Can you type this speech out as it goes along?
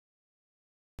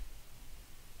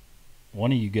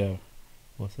One of you go.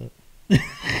 What's up?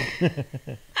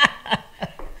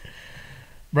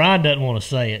 Brian doesn't want to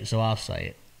say it, so I'll say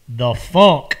it. The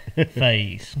funk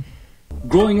phase.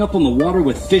 Growing up on the water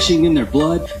with fishing in their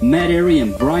blood, Arey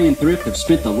and Bryan Thrift have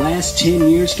spent the last 10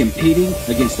 years competing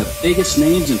against the biggest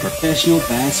names in professional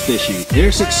bass fishing.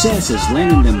 Their success has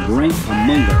landed them ranked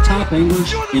among the top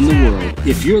anglers in the world.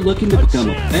 If you're looking to become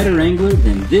a better angler,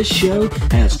 then this show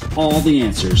has all the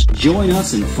answers. Join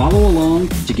us and follow along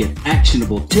to get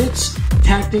actionable tips,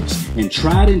 tactics, and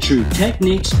tried and true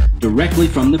techniques directly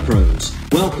from the pros.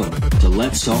 Welcome to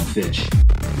Let's Talk Fish.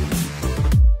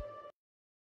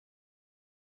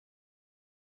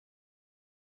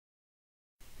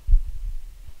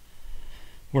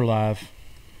 We're live.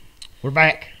 We're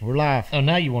back. We're live. Oh,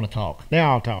 now you want to talk?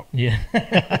 Now I'll talk. Yeah.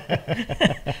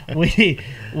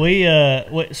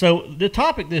 So the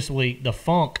topic this week, the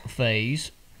funk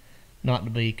phase, not to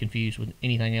be confused with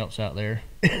anything else out there,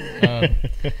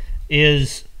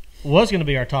 was going to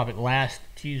be our topic last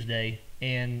Tuesday,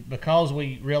 and because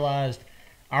we realized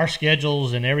our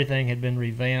schedules and everything had been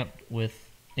revamped with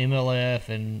MLF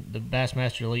and the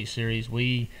Bassmaster Elite Series,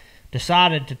 we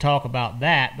decided to talk about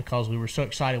that because we were so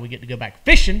excited we get to go back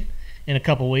fishing in a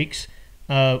couple weeks.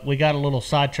 We got a little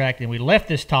sidetracked and we left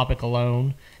this topic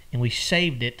alone, and we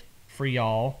saved it for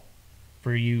y'all,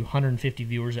 for you 150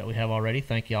 viewers that we have already.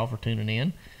 Thank y'all for tuning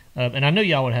in. And I knew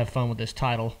y'all would have fun with this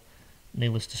title.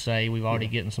 Needless to say, we've already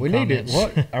getting some comments.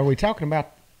 What are we talking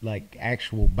about? Like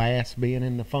actual bass being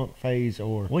in the funk phase,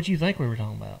 or what do you think we were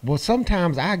talking about? Well,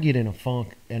 sometimes I get in a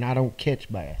funk and I don't catch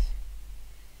bass.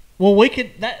 Well, we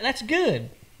could. That's good.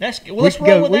 That's good. Well, let's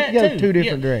roll with that too. We can go two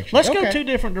different directions. Let's go two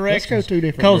different directions. Let's go two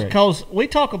different directions. Because we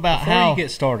talk about Before how you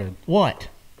get started, what?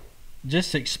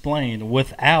 Just explain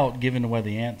without giving away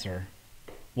the answer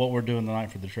what we're doing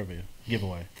tonight for the trivia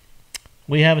giveaway.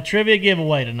 We have a trivia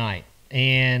giveaway tonight,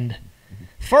 and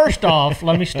first off,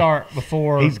 let me start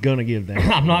before he's going to give the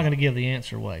answer. I'm not going to give the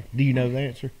answer away. Do you know the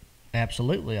answer?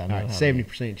 Absolutely, I know. All right,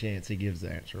 70% chance he gives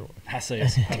the answer away. I say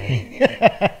it's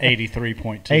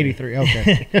 83.2. 83,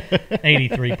 okay.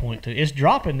 83.2. It's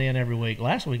dropping then every week.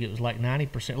 Last week it was like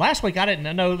 90%. Last week I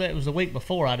didn't know that. It was the week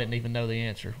before I didn't even know the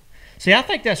answer. See, I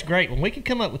think that's great when we can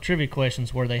come up with trivia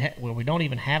questions where where we don't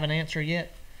even have an answer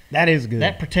yet. That is good.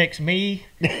 That protects me,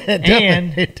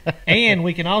 and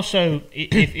we can also,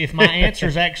 if my answer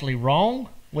is actually wrong,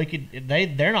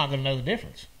 they're not going to know the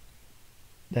difference.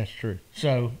 That's true.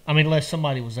 So, I mean, unless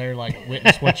somebody was there, like,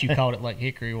 witness what you called it, like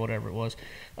hickory or whatever it was.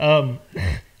 All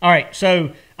right,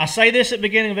 so I say this at the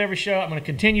beginning of every show. I'm going to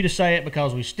continue to say it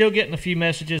because we're still getting a few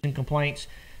messages and complaints.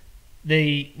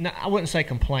 I wouldn't say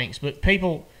complaints, but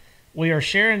people, we are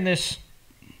sharing this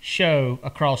show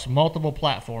across multiple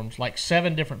platforms, like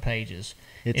 7 different pages.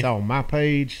 It's on my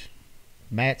page,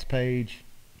 Matt's page,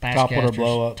 Topwater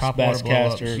Blow-Ups,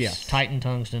 Basscasters, yeah, Titan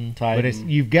Tungsten. But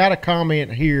you've got to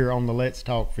comment here on the Let's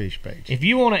Talk Fish page. If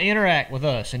you want to interact with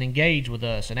us and engage with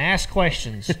us and ask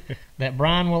questions that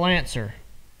Brian will answer,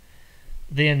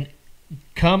 then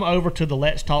come over to the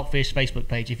Let's Talk Fish Facebook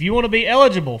page. If you want to be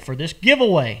eligible for this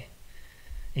giveaway,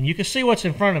 and you can see what's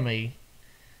in front of me,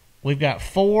 we've got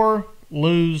 4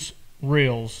 loose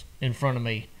reels in front of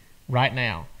me right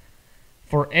now.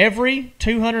 For every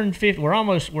 250, we're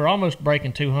almost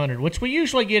breaking 200, which we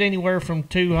usually get anywhere from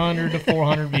 200 to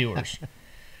 400 viewers.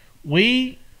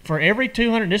 For every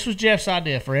 200, this was Jeff's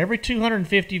idea, for every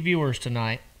 250 viewers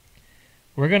tonight,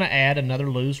 we're going to add another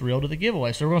loose reel to the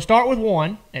giveaway. So we're going to start with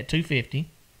 1 at 250.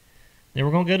 Then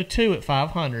we're going to go to 2 at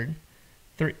 500.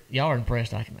 3, y'all are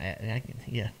impressed. I can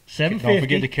 750. Don't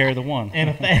forget to carry the 1. And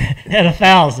at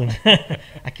 1,000.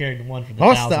 I carried the 1 for the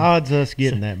 1,000. What's the odds of us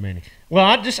getting that many? Well,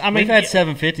 I mean, we've had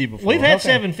 750 before. We've had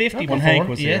 750 before. When Hank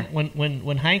was here.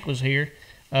 When Hank was here,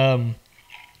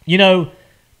 you know,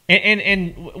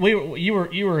 and you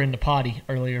were in the potty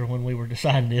earlier when we were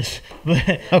deciding this, but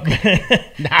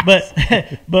Nice.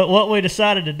 but what we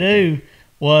decided to do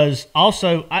was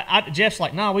also, Jeff's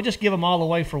like, no, we just give them all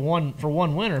away for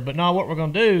one winner. But no, what we're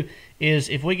going to do is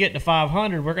if we get to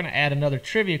 500, we're going to add another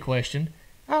trivia question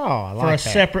for a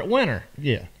separate winner.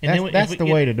 Yeah, and that's the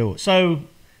way to do it. So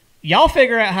y'all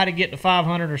figure out how to get to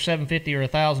 500 or 750 or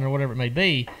 1,000 or whatever it may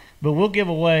be, but we'll give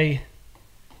away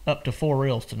up to 4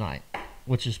 reels tonight,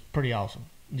 which is pretty awesome.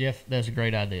 Jeff, that's a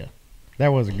great idea. That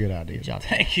was a good idea. Good job.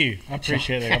 Thank you. I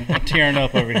appreciate it. I'm tearing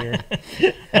up over here.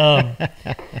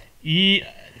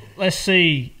 Let's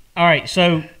see. All right,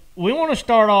 so we want to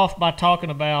start off by talking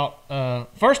about.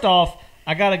 First off,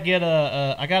 I gotta give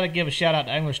a shout out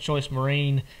to Angler's Choice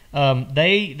Marine.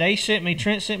 They sent me.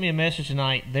 Trent sent me a message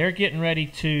tonight. They're getting ready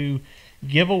to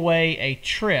give away a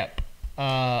trip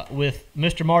with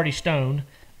Mr. Marty Stone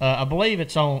I believe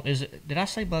it's on. Is it? Did I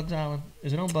say Bugs Island?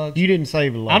 Is it on Bugs? You didn't say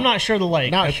the lake. I'm not sure the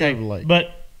lake. Not sure the lake.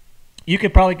 But you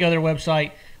could probably go to their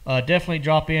website. Definitely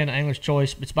drop in Angler's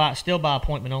Choice. It's still by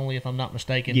appointment only, if I'm not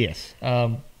mistaken. Yes.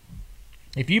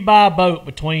 If you buy a boat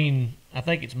between, I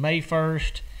think it's May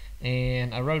 1st,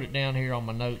 and I wrote it down here on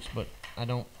my notes, but I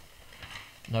don't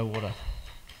know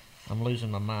I'm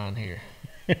losing my mind here.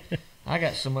 I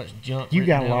got so much junk. You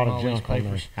got a written lot down of on all junk these on there.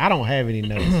 papers. I don't have any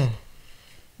notes.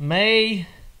 May,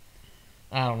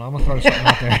 I don't know. I'm gonna throw something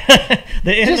out there.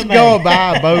 The end Just of May. go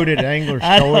buy a boat at Angler's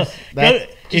I know. Choice.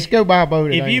 Just go buy a boat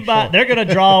at If Angler's you buy, Choice. they're gonna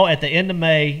draw at the end of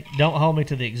May. Don't hold me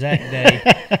to the exact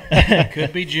day.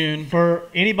 Could be June. For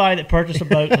anybody that purchased a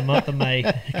boat in the month of May,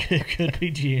 it could be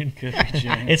June. Could be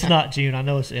June. It's not June. I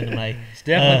know it's the end of May. It's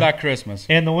definitely by Christmas.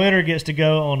 And the winner gets to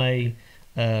go on a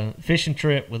fishing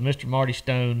trip with Mr. Marty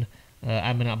Stone.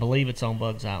 I believe it's on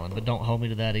Bugs Island, but don't hold me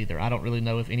to that either. I don't really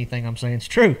know if anything I'm saying is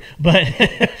true, but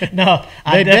no,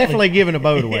 They're definitely giving a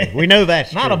boat away. We know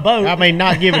that's Not true. a boat. I mean,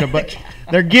 not giving a boat.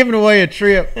 They're giving away a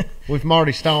trip with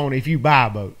Marty Stone if you buy a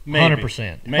boat.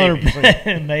 100%, Maybe.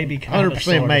 100%. maybe,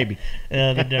 100% maybe.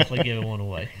 They're definitely giving one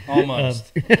away.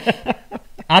 Almost.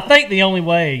 I think the only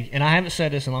way, and I haven't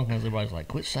said this in a long time, everybody's like,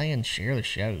 quit saying share the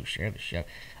show, share the show.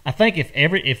 I think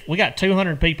if we got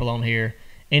 200 people on here,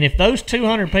 and if those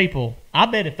 200 people, I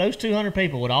bet if those 200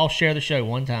 people would all share the show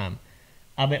one time,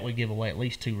 I bet we'd give away at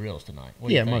least 2 reels tonight. What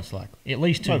do you Yeah, think? most likely. At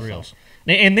least 2 Most reels.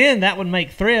 And then that would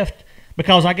make Thrift,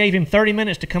 because I gave him 30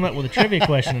 minutes to come up with a trivia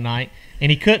question tonight, and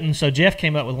he couldn't, so Jeff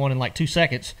came up with one in like 2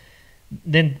 seconds.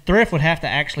 Then Thrift would have to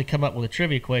actually come up with a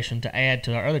trivia question to add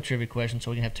to our other trivia question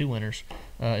so we can have 2 winners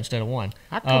instead of 1.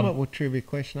 I come up with trivia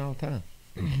question all the time.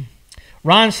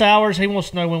 Ryan Sowers, he wants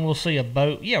to know when we'll see a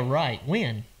boat. Yeah, right.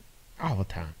 When? All the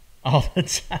time. All the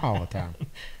time. All the time.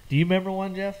 Do you remember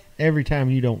one, Jeff? Every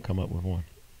time you don't come up with one.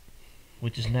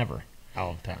 Which is never.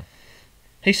 All the time.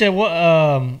 He said, "What?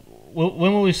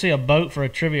 When will we see a boat for a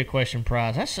trivia question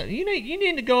prize?" I said, "You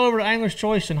need to go over to Angler's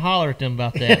Choice and holler at them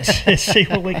about that. See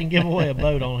what we can give away a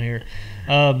boat on here."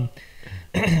 All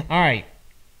right.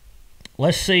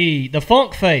 Let's see the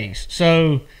funk phase.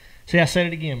 So, see, I said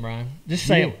it again, Brian. Just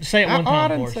say it. Say it one I time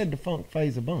done for us. said the funk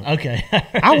phase a bunch. Okay.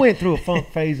 I went through a funk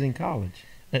phase in college.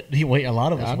 Wait, a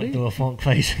lot of us I went did. through a funk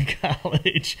phase in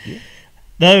college. Yeah.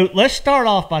 Though, let's start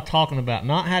off by talking about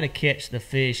not how to catch the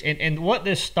fish, and what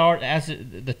this start as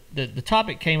the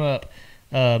topic came up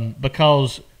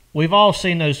because we've all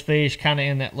seen those fish kind of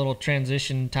in that little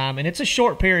transition time, and it's a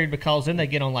short period because then they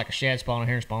get on like a shad spawn or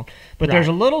herring spawn. But Right. there's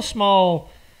a little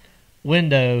small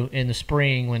window in the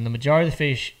spring when the majority of the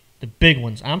fish, the big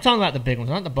ones, I'm talking about the big ones,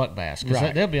 not the buck bass, because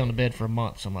Right. they'll be on the bed for a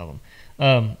month, some of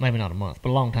them. Maybe not a month, but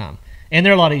a long time. And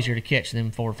they're a lot easier to catch than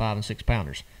 4, 5, and 6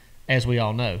 pounders, as we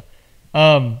all know.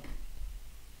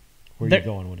 Where There- you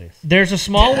going with this? There's a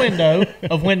small window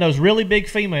of when those really big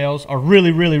females are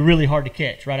really, really, really hard to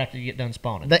catch right after you get done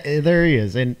spawning. There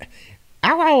is. And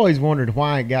I always wondered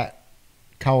why it got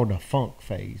called a funk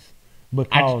phase.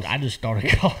 Because I just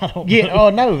started calling. I don't yeah, know. oh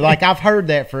no, like I've heard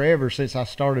that forever since I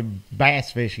started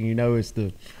bass fishing. You know, it's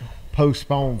the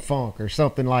post-spawn funk or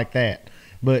something like that.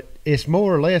 But it's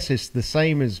more or less it's the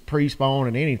same as pre-spawn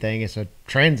and anything. It's a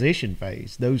transition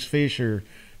phase. Those fish are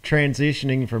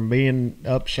transitioning from being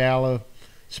up shallow,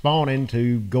 spawning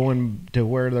to going to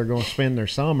where they're going to spend their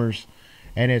summers,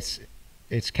 and it's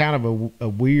kind of a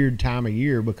weird time of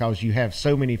year because you have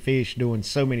so many fish doing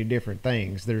so many different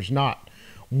things. There's not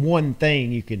one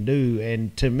thing you can do,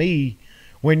 and to me,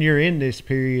 when you're in this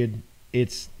period,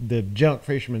 it's the junk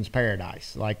fisherman's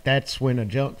paradise. Like that's when a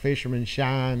junk fisherman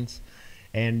shines,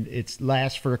 and it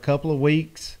lasts for a couple of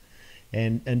weeks,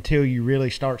 and until you really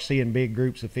start seeing big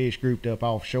groups of fish grouped up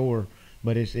offshore.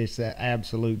 But it's an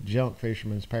absolute junk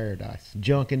fisherman's paradise.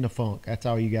 Junk in the funk. That's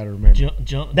all you got to remember.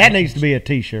 That needs to be a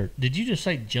T-shirt. Did you just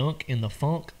say junk in the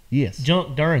funk? Yes.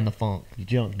 Junk during the funk.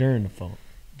 Junk during the funk.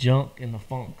 Junk in the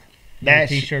funk. That's-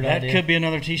 T-shirt That idea. could be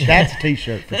another T-shirt. That's a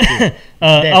T-shirt for sure.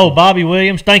 Bobby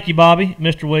Williams. Thank you, Bobby.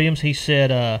 Mr. Williams, he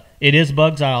said it is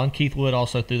Bugs Island. Keith Wood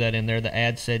also threw that in there. The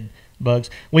ad said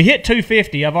Bugs. We hit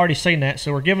 250. I've already seen that,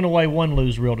 so we're giving away one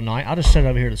lose reel tonight. I'll just set it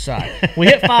over here to the side. We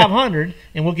hit 500,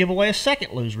 and we'll give away a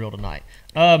second lose reel tonight.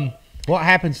 What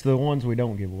happens to the ones we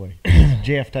don't give away? Does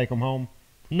Jeff take them home?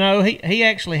 No, he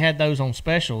actually had those on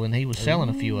special, and he was selling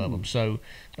a few of them. So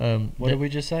What did we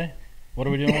just say? What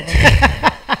are we doing with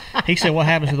them? he said, what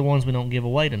happens to the ones we don't give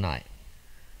away tonight?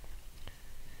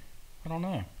 I don't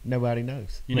know. Nobody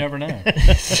knows. You never know.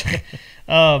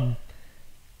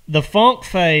 The funk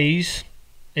phase,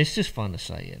 it's just fun to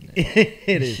say, isn't it? It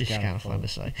It's is just kind of fun to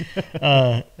say.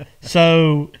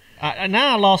 So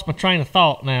Now I lost my train of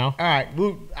thought. Now. All right.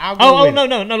 Well, I'll go with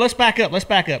it. No. Let's back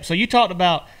up. So you talked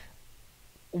about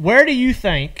where do you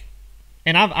think?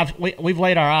 And we've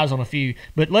laid our eyes on a few,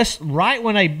 but right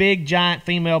when a big giant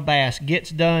female bass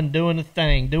gets done doing the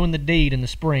thing, doing the deed in the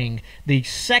spring, the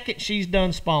second she's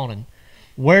done spawning,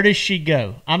 where does she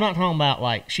go? I'm not talking about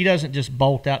like she doesn't just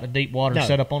bolt out to deep water and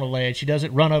set up on a ledge. She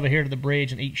doesn't run over here to the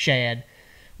bridge and eat shad.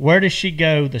 Where does she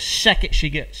go the second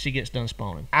she gets done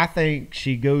spawning? I think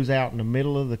she goes out in the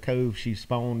middle of the cove she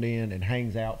spawned in and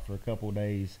hangs out for a couple of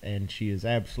days, and she is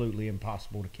absolutely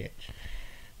impossible to catch.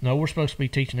 No, we're supposed to be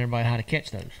teaching everybody how to catch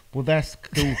those. Well, that's the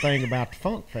cool thing about the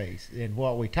funk phase. And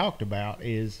what we talked about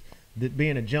is that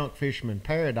being a junk fisherman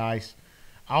paradise,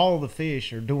 all the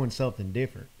fish are doing something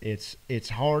different. It's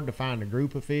hard to find a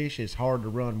group of fish. It's hard to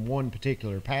run one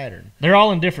particular pattern. They're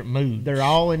all in different moods. They're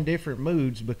all in different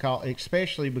moods,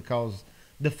 especially because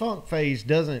the funk phase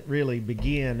doesn't really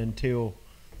begin until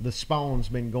the spawn's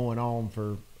been going on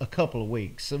for a couple of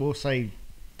weeks. So we'll say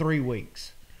 3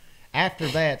 weeks. After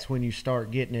that's when you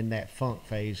start getting in that funk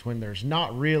phase, when there's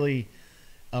not really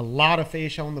a lot of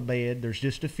fish on the bed. There's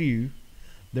just a few.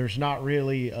 There's not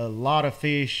really a lot of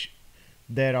fish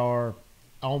that are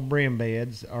on brim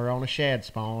beds or on a shad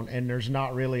spawn, and there's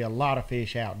not really a lot of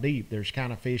fish out deep. There's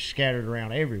kind of fish scattered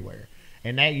around everywhere.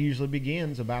 And that usually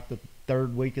begins about the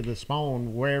 3rd week of the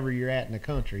spawn, wherever you're at in the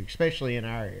country, especially in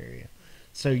our area.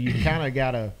 So you kind of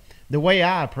got to, the way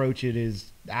I approach it is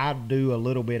I do a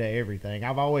little bit of everything.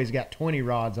 I've always got 20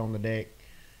 rods on the deck,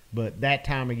 but that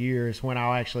time of year is when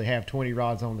I'll actually have 20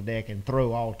 rods on the deck and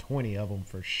throw all 20 of them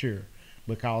for sure,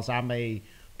 because I may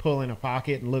pull in a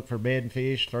pocket and look for bedding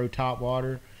fish, throw top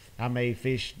water. I may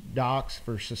fish docks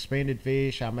for suspended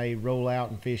fish. I may roll out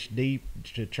and fish deep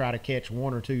to try to catch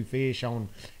 1 or 2 fish on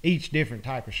each different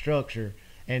type of structure,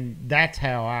 and that's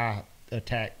how I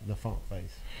attack the funk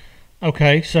phase.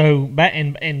 Okay, so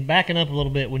backing up a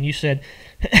little bit, when you said,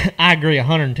 I agree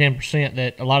 110%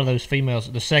 that a lot of those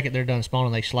females, the second they're done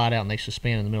spawning, they slide out and they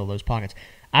suspend in the middle of those pockets.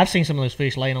 I've seen some of those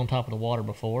fish laying on top of the water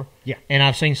before. Yeah. And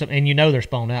I've seen some, and they're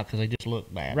spawned out because they just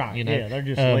look bad. Right, you know? Yeah, they're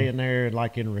just laying there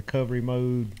like in recovery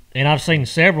mode. And I've seen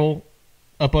several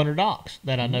up under docks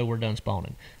that I know were done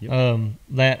spawning. Yep.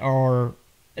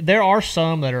 There are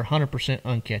some that are 100%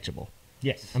 uncatchable.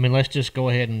 Yes. I mean, let's just go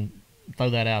ahead and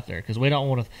throw that out there, because we don't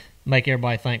want to make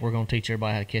everybody think we're going to teach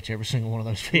everybody how to catch every single one of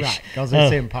those fish. Right, because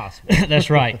it's impossible. That's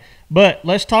right. But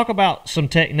let's talk about some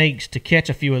techniques to catch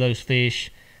a few of those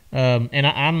fish. And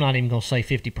I'm not even going to say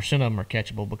 50% of them are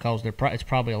catchable, because it's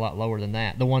probably a lot lower than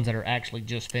that, the ones that are actually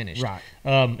just finished. Right.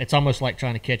 It's almost like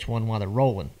trying to catch one while they're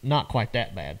rolling. Not quite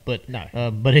that bad, but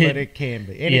no. But it can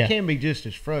be. And it can be just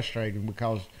as frustrating,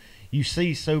 because you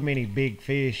see so many big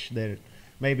fish that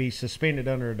maybe suspended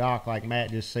under a dock, like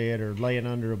Matt just said, or laying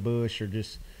under a bush, or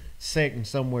just sitting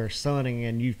somewhere sunning,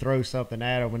 and you throw something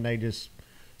at them and they just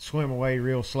swim away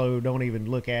real slow, don't even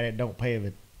look at it, don't pay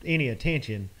it any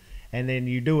attention. And then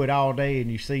you do it all day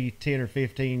and you see 10 or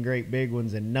 15 great big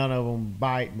ones and none of them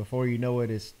bite, and before you know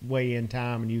it, it's weigh-in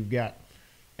time and you've got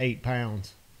 8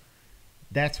 pounds.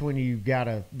 That's when you've got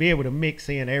to be able to mix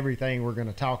in everything we're going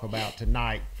to talk about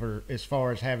tonight for as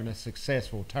far as having a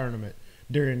successful tournament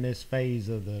during this phase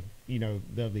of the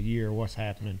year, what's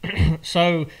happening.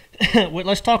 So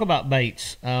let's talk about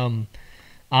baits.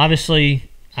 Obviously,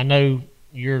 I know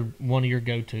one of your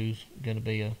go-tos going to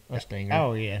be a stinger.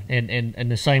 Oh yeah, and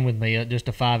the same with me, just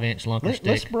a 5-inch lunker stick.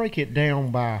 Let's break it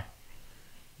down by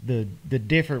the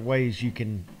different ways you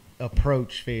can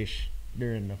approach fish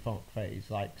during the funk phase.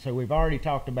 Like, so we've already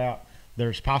talked about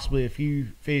there's possibly a few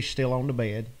fish still on the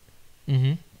bed.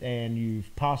 Mm-hmm. And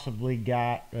you've possibly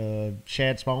got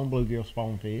shad spawn, bluegill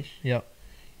spawn fish. Yep.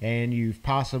 And you've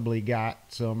possibly got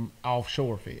some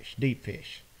offshore fish, deep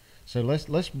fish. So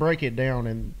let's break it down.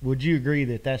 And would you agree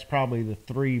that that's probably the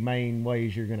 3 main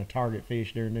ways you're going to target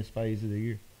fish during this phase of the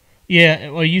year?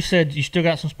 Yeah. Well, you said you still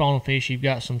got some spawning fish, you've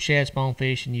got some shad spawn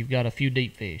fish, and you've got a few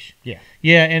deep fish. Yeah.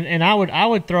 Yeah, and I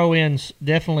would throw in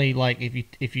definitely, like,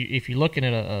 if you're looking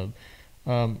at a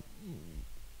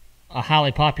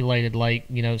highly populated lake,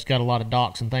 it's got a lot of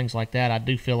docks and things like that, I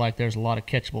do feel like there's a lot of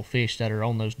catchable fish that are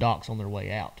on those docks on their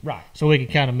way out. Right. So we can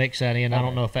kind of mix that in. Okay. I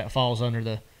don't know if that falls under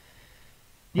the...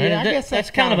 Yeah, I guess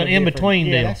that's kind of an in-between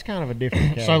deal. Yeah, that's kind of a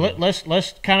different category. So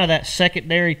let's kind of that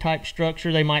secondary type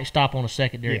structure. They might stop on a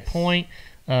secondary point,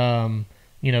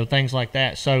 things like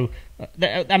that. So,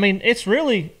 it's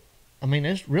really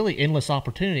endless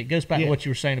opportunity. It goes back to what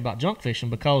you were saying about junk fishing,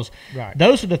 because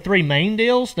those are the 3 main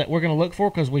deals that we're going to look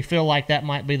for, because we feel like that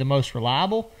might be the most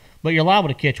reliable, but you're liable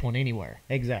to catch one anywhere.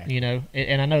 Exactly.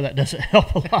 And I know that doesn't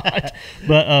help a lot.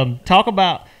 But talk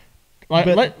about...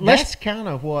 that's kind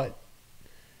of what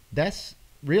that's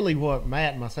really what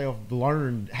Matt and myself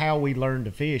learned, how we learned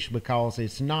to fish, because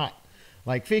it's not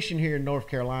like fishing here in North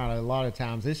Carolina. A lot of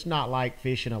times it's not like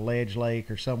fishing a ledge lake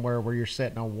or somewhere where you're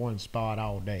sitting on one spot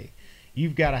all day.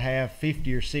 You've got to have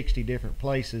 50 or 60 different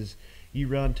places you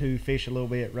run to, fish a little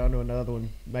bit, run to another one,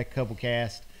 make a couple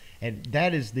casts, and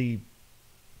that is the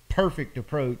perfect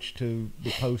approach to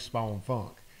the post-spawn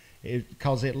funk,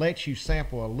 because it lets you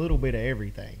sample a little bit of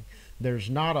everything. There's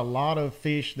not a lot of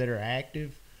fish that are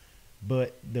active,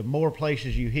 but the more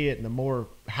places you hit and the more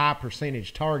high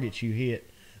percentage targets you hit,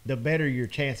 the better your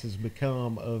chances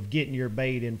become of getting your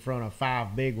bait in front of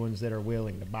 5 big ones that are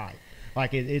willing to bite.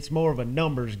 Like it's more of a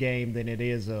numbers game than it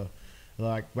is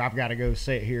like I've got to go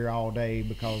sit here all day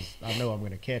because I know I'm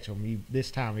going to catch them.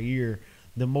 This time of year,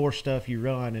 the more stuff you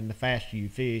run and the faster you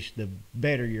fish, the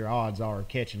better your odds are of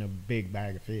catching a big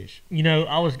bag of fish. You know,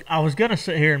 I was going to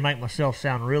sit here and make myself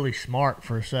sound really smart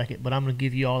for a second, but I'm going to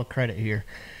give you all the credit here.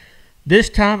 This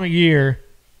time of year,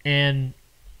 and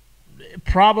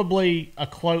probably a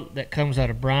quote that comes out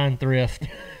of Bryan Thrift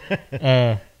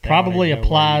probably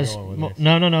applies.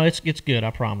 No, it's good,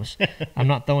 I promise. I'm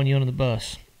not throwing you under the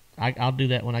bus. I'll do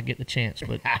that when I get the chance,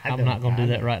 but I'm not going to do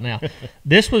that right now.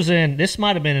 This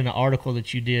might have been in an article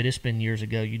that you did. It's been years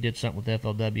ago. You did something with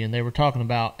FLW, and they were talking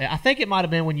about, I think it might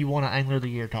have been when you won an Angler of the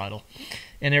Year title,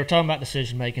 and they were talking about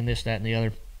decision-making, this, that, and the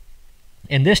other.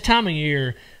 And this time of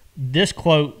year, this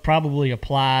quote probably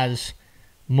applies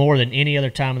more than any other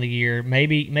time of the year.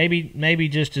 Maybe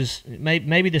just as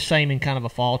maybe the same in kind of a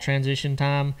fall transition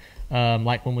time,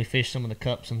 like when we fish some of the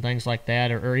cups and things like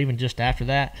that, or even just after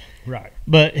that. Right.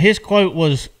 But his quote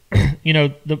was, you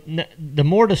know, the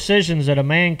more decisions that a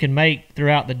man can make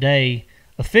throughout the day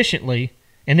efficiently,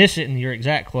 and this isn't your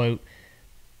exact quote.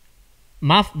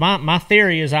 My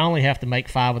theory is I only have to make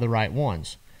 5 of the right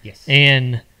ones. Yes.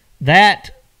 And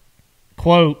that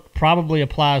quote probably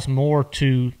applies more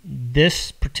to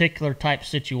this particular type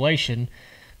situation.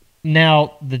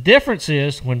 Now, the difference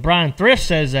is when Bryan Thrift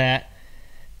says that,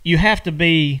 you have to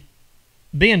being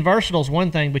versatile is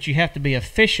one thing, but you have to be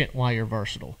efficient while you're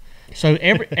versatile. So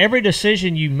every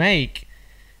decision you make,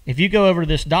 if you go over to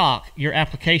this dock, your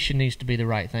application needs to be the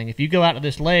right thing. If you go out to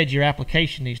this ledge, your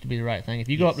application needs to be the right thing. If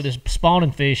you go up to this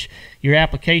spawning fish, your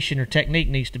application or technique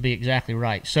needs to be exactly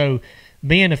right. So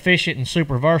being efficient and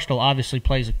super versatile obviously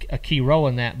plays a key role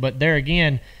in that. But there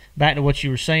again, back to what you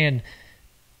were saying,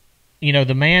 you know,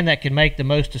 the man that can make the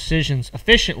most decisions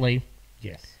efficiently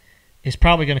is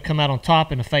probably going to come out on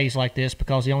top in a phase like this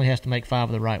because he only has to make 5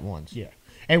 of the right ones. Yeah.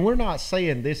 And we're not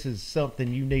saying this is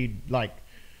something you need, like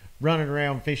running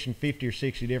around fishing 50 or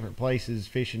 60 different places,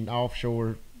 fishing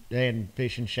offshore and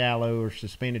fishing shallow or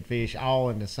suspended fish all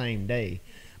in the same day.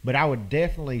 But I would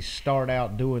definitely start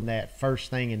out doing that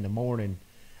first thing in the morning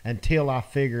until I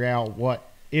figure out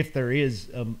if there is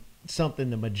something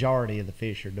the majority of the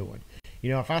fish are doing. You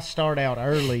know, if I start out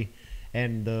early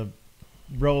and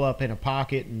roll up in a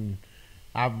pocket and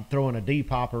I'm throwing a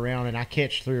D-pop around and I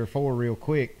catch 3 or 4 real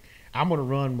quick, I'm going to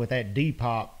run with that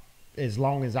D-pop as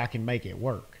long as I can make it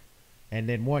work. And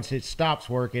then once it stops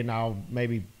working, I'll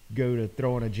maybe go to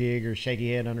throwing a jig or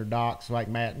shaky head under docks like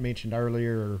Matt mentioned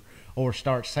earlier, or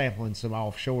start sampling some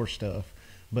offshore stuff.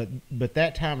 But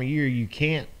that time of year you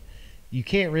can't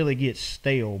really get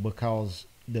stale because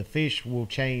the fish will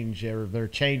change, or they're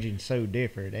changing so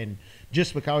different. And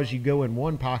just because you go in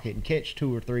one pocket and catch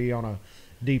 2 or 3 on a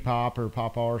D-pop or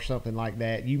pop or something like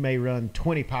that, you may run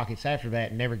 20 pockets after that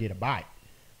and never get a bite.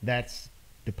 That's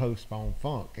the post-spawn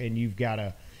funk, and you've got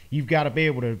to be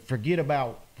able to forget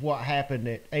about what happened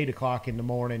at 8 o'clock in the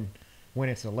morning when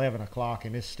it's 11 o'clock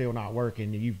and it's still not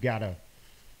working. You've got to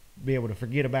be able to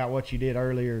forget about what you did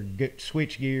earlier,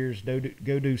 switch gears,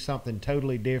 go do something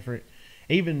totally different.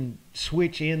 Even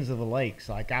switch ends of the lakes.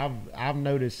 Like I've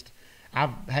noticed,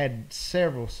 I've had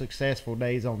several successful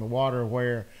days on the water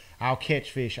where I'll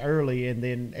catch fish early and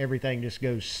then everything just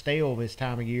goes stale this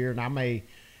time of year, and I may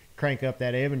crank up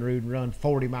that Evinrude and run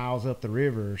 40 miles up the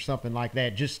river or something like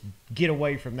that. Just get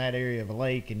away from that area of the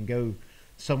lake and go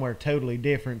somewhere totally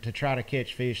different to try to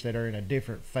catch fish that are in a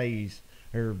different phase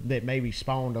or that maybe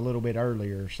spawned a little bit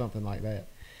earlier or something like that.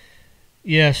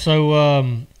 Yeah, so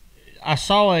I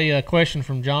saw a question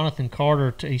from Jonathan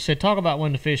Carter. He said, talk about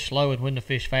when to fish slow and when to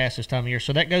fish fast this time of year.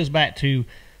 So that goes back to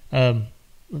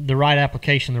the right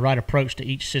application, the right approach to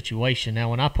each situation. Now,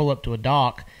 when I pull up to a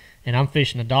dock and I'm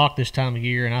fishing a dock this time of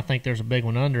year and I think there's a big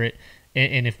one under it,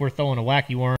 and if we're throwing a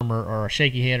wacky worm or a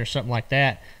shaky head or something like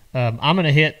that, I'm going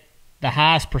to hit the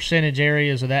highest percentage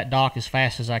areas of that dock as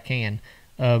fast as I can,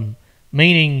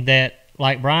 meaning that,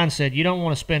 like Brian said, you don't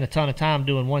want to spend a ton of time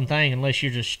doing one thing unless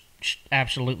you're just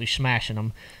absolutely smashing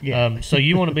them. Yeah. So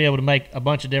you want to be able to make a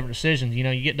bunch of different decisions. You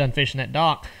know, you get done fishing that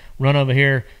dock, run over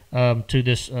here to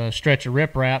this stretch of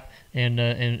riprap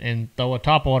and throw a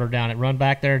topwater down it. Run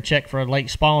back there and check for a late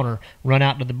spawner. Run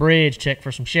out to the bridge, check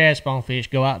for some shad spawn fish.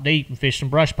 Go out deep and fish some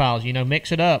brush piles. You know,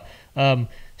 mix it up.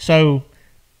 So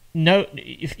no,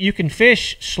 if you can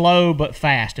fish slow but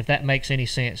fast, if that makes any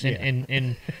sense.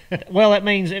 And well, it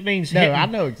means No, I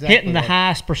know exactly hitting the what-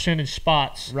 highest percentage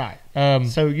spots. Right.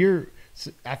 So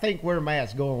I think where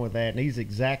Matt's going with that, and he's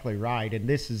exactly right, and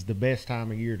this is the best time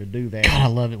of year to do that. God, I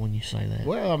love it when you say that.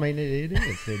 Well, I mean, it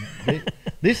is.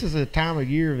 This is a time of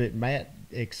year that Matt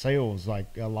excels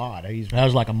like a lot. That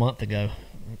was like a month ago.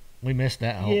 We missed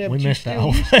that whole. Yeah, we but missed that you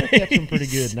whole. still catch them pretty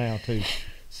phase. good now too.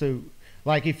 So,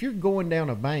 like if you're going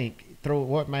down a bank, throw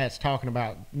what Matt's talking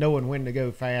about, knowing when to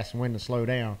go fast and when to slow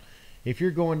down. If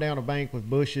you're going down a bank with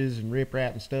bushes and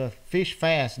riprap and stuff, fish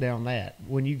fast down that.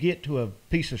 When you get to a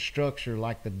piece of structure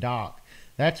like the dock,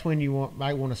 that's when you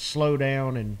might want to slow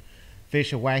down and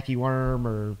fish a wacky worm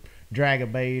or drag a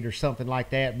bait or something like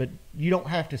that. But you don't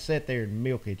have to sit there and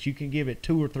milk it. You can give it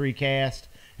 2 or 3 casts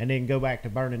and then go back to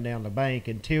burning down the bank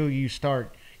until you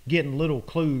start getting little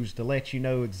clues to let you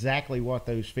know exactly what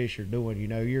those fish are doing. You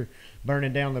know, you're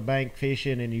burning down the bank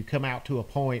fishing and you come out to a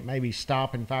point, maybe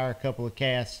stop and fire a couple of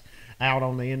casts out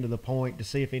on the end of the point to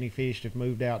see if any fish have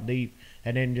moved out deep,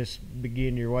 and then just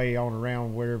begin your way on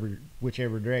around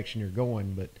whichever direction you're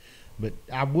going. But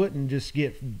I wouldn't just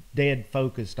get dead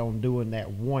focused on doing that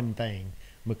one thing,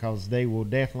 because they will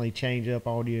definitely change up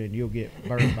on you and you'll get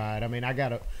burned by it. I mean, I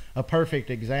got a perfect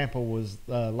example was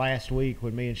last week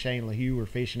when me and Shane LaHue were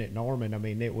fishing at Norman. I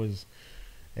mean, it was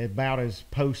about as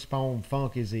post-spawn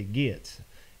funk as it gets.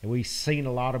 And we seen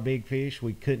a lot of big fish.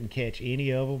 We couldn't catch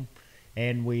any of them.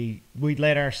 And we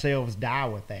let ourselves die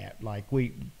with that. Like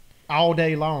all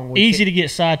day long. Easy to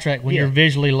get sidetracked when Yeah. you're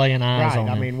visually laying eyes Right. on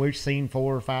I them. mean, we've seen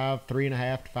 4 or 5,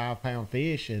 3.5 to 5 pound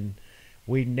fish, and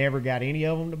we never got any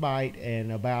of them to bite.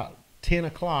 And about 10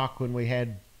 o'clock when we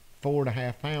had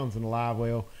 4.5 pounds in the live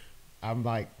well, I'm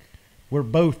like, we're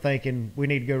both thinking we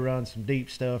need to go run some deep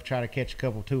stuff, try to catch a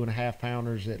couple 2.5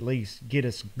 pounders, at least get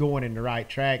us going in the right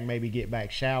track, maybe get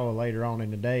back shallow later on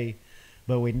in the day.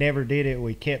 But we never did it.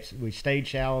 We stayed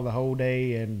shallow the whole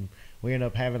day, and we ended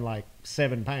up having like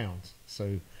 7 pounds.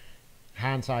 So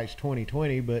hindsight's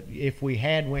 20/20. But if we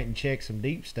had went and checked some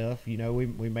deep stuff, you know, we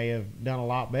may have done a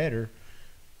lot better.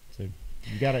 So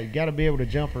you gotta be able to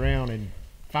jump around and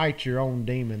fight your own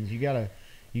demons. You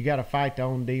gotta fight the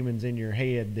own demons in your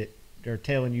head that are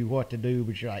telling you what to do,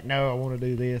 but you're like, no, I want to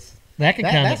do this. That can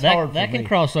That's hard for that can me.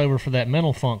 cross over for that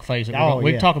mental funk phase. Oh,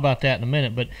 We'll yeah. talk about that in a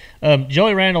minute. But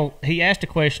Joey Randall, he asked a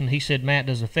question. He said, Matt,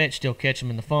 does the fetch still catch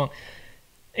him in the funk?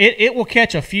 It will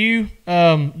catch a few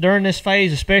during this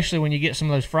phase, especially when you get some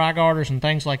of those fry garters and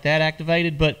things like that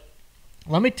activated. But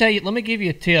let me give you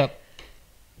a tip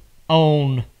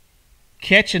on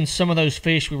catching some of those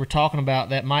fish we were talking about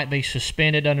that might be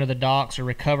suspended under the docks or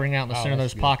recovering out in the center of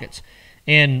that's those good. pockets.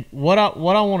 And what I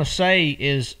want to say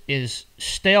is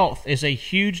stealth is a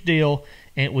huge deal,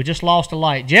 and we just lost a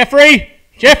light. Jeffrey,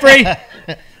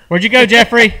 where'd you go,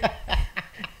 Jeffrey?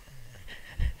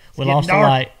 We lost a dark.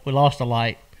 light. We lost a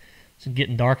light. It's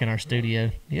getting dark in our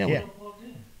studio. Yeah.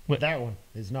 That one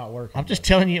is not working. I'm just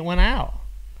telling you, it went out.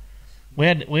 We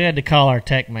had to call our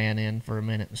tech man in for a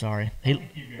minute. Sorry.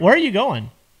 Where are you going?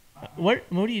 What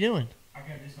are you doing? I got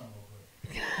this on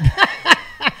real quick.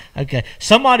 Okay.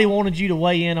 Somebody wanted you to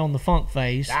weigh in on the funk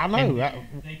phase. I know.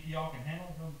 Think y'all can handle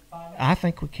it from 5 minutes? I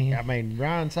think we can. I mean,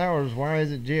 Ryan Sowers, why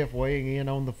isn't Jeff weighing in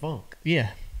on the funk?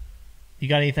 Yeah. You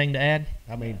got anything to add?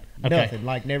 I mean, Okay. nothing.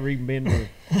 Like, never even been to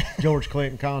a George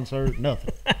Clinton concert,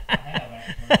 nothing. I have,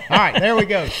 actually. All right, there we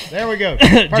go. There we go.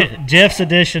 Perfect. Jeff's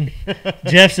edition.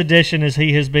 Jeff's edition is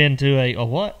he has been to a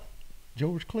what?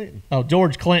 George Clinton. Oh,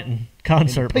 George Clinton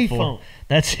concert And before. P-Funk.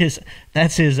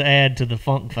 That's his add to the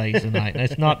funk phase tonight.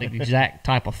 That's not the exact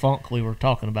type of funk we were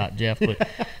talking about, Jeff, but,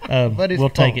 But it's we'll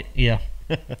take funk. it. Yeah.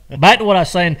 Back to what I was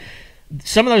saying.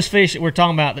 Some of those fish that we're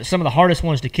talking about, that some of the hardest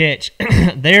ones to catch,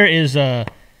 there's a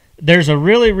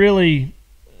really, really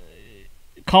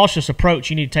cautious approach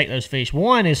you need to take those fish.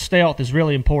 One is stealth is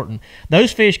really important.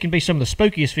 Those fish can be some of the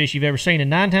spookiest fish you've ever seen, and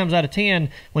 9 times out of 10,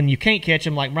 when you can't catch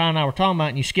them, like Brian and I were talking about,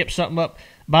 and you skip something up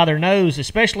by their nose,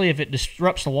 especially if it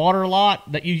disrupts the water a lot,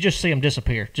 that you just see them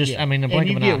disappear. Just, Yeah. I mean, the And blink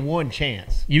you of an get eye. one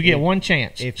chance. You get one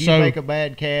chance. If you So- make a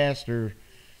bad cast or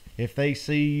if they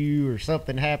see you or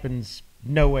something happens,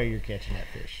 no way you're catching that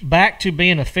fish. Back to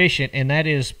being efficient, and that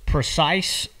is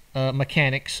precise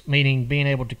mechanics, meaning being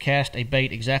able to cast a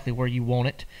bait exactly where you want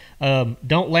it.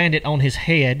 Don't land it on his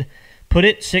head. Put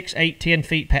it 6, 8, 10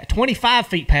 feet, 25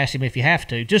 feet past him if you have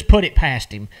to. Just put it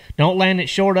past him. Don't land it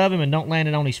short of him, and don't land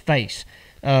it on his face.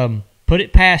 Put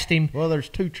it past him. Well, there's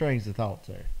two trains of thoughts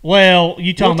there. Well,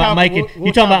 you talking about making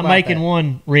we'll talk about making that.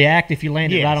 one react if you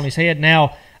land it Yes. right on his head.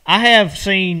 Now, I have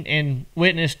seen and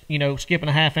witnessed, skipping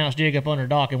a half-ounce jig up under a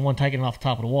dock and one taking it off the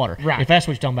top of the water. Right. If that's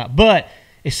what you're talking about. But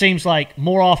it seems like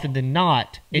more often than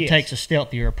not, it Yes. takes a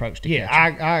stealthier approach to Yeah,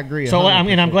 catch it. I agree. So,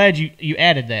 100%. I'm glad you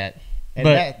added that. And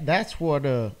But that's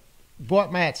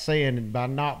what Matt's saying by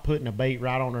not putting a bait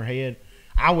right on her head.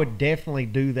 I would definitely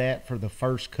do that for the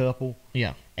first couple.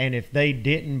 yeah. And if they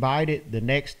didn't bite it, the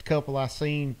next couple I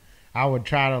seen, I would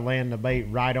try to land the bait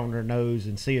right on their nose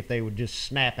and see if they would just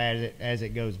snap at it as it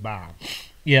goes by.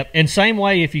 Yep, and same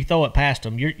way if you throw it past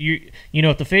them.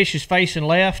 If the fish is facing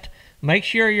left, make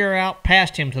sure you're out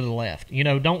past him to the left.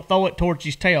 Don't throw it towards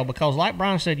his tail because, like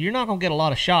Brian said, you're not going to get a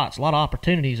lot of shots, a lot of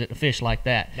opportunities at the fish like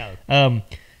that. No.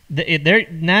 They're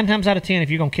 9 times out of 10, if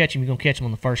you're going to catch them, you're going to catch them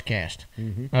on the first cast.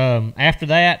 After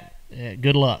that,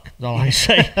 good luck. That's all I can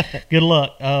say. Good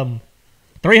luck.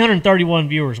 331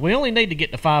 viewers. We only need to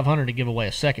get to 500 to give away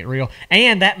a second reel,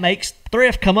 and that makes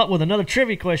Thrift come up with another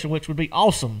trivia question, which would be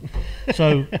awesome.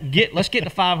 So let's get to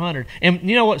 500. And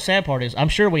you know what the sad part is? I'm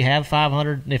sure we have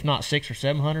 500, if not 600 or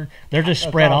 700. They're just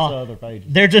spread Across out. other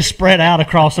pages. They're just spread out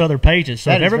across other pages. So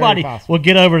That if is everybody very possible. will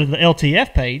get over to the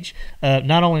LTF page,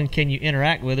 not only can you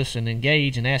interact with us and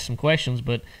engage and ask some questions,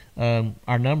 but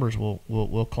our numbers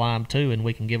will climb too, and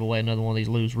we can give away another one of these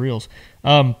lose reels.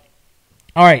 All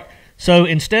right. So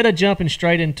instead of jumping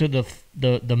straight into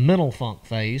the mental funk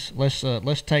phase, let's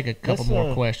take a couple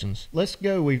more questions. Let's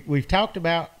go. We've talked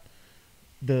about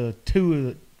the two of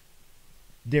the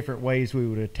different ways we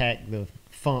would attack the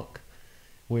funk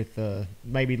with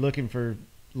maybe looking for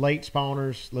late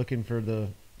spawners, looking for the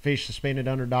fish suspended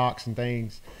under docks and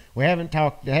things. We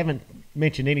haven't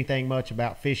mentioned anything much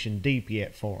about fishing deep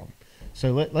yet for them.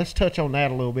 So let's touch on that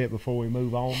a little bit before we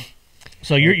move on.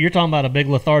 So you're talking about a big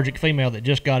lethargic female that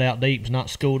just got out deep, is not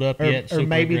schooled up yet, Or super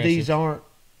maybe aggressive. these aren't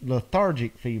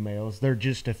lethargic females. They're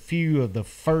just a few of the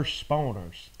first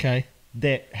spawners Okay.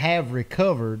 that have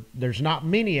recovered. There's not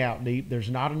many out deep. There's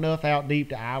not enough out deep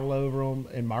to idle over them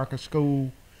and mark a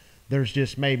school. There's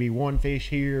just maybe one fish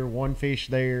here, one fish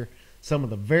there. Some of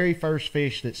the very first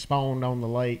fish that spawned on the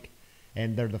lake,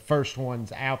 and they're the first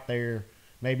ones out there,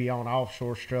 maybe on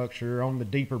offshore structure, on the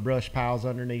deeper brush piles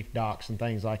underneath docks and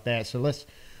things like that. So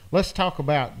let's talk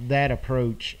about that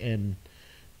approach. And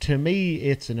to me,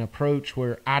 it's an approach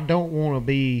where I don't want to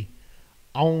be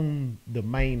on the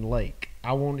main lake.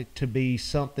 I want it to be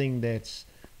something that's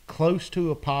close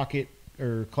to a pocket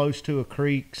or close to a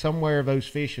creek, somewhere those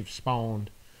fish have spawned,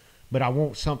 but I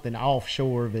want something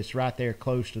offshore that's right there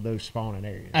close to those spawning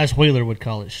areas. As Wheeler would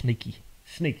call it, sneaky.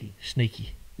 Sneaky. Sneaky.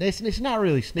 It's not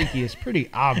really sneaky. It's pretty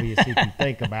obvious if you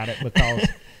think about it, because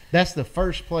that's the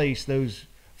first place those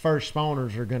first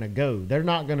spawners are going to go. They're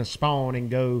not going to spawn and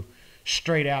go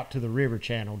straight out to the river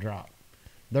channel drop.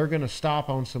 They're going to stop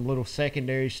on some little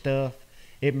secondary stuff.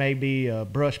 It may be a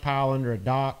brush pile under a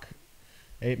dock.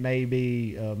 It may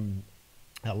be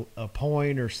a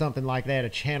point or something like that, a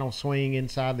channel swing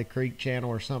inside the creek channel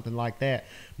or something like that.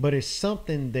 But it's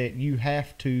something that you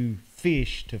have to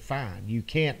fish to find. You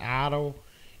can't idle.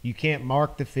 You can't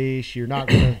mark the fish. You're not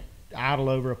going to idle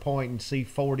over a point and see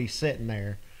 40 sitting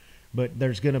there. But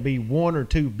there's going to be one or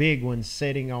two big ones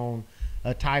sitting on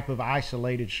a type of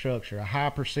isolated structure, a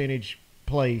high percentage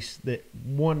place that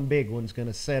one big one's going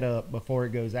to set up before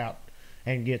it goes out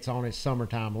and gets on its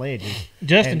summertime ledges.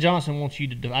 Justin And- Johnson wants you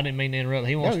to. I didn't mean to interrupt.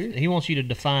 He wants you to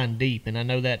define deep, and I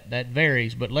know that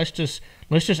varies. But let's just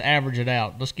average it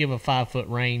out. Let's give a 5-foot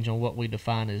range on what we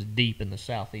define as deep in the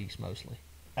southeast, mostly.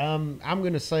 I'm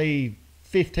going to say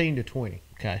 15 to 20.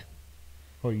 Okay,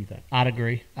 What do you think? I'd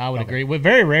agree. I would Okay. agree. Well,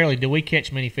 very rarely do we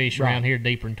catch many fish Right. around here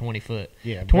deeper than 20 foot.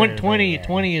 Yeah, 20, very, 20, very rare.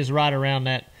 20 is right around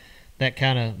that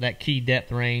kind of that key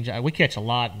depth range. We catch a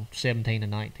lot in 17 to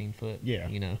 19 foot. Yeah.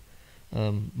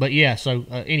 But yeah. So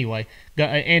anyway,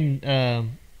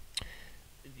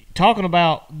 talking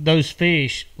about those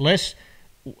fish,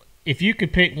 if you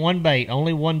could pick one bait,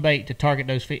 only one bait to target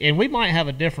those fish, and we might have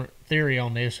a different theory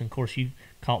on this. And of course, you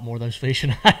caught more of those fish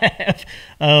than I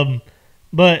have.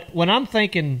 But when I'm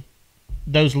thinking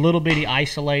those little bitty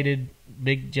isolated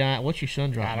big giant, what's your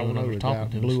sun drop? I don't know. We're It talking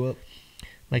to us. blew up.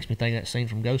 Makes me think of that scene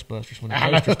from Ghostbusters when the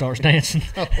ghoster starts dancing.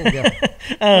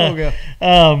 Oh,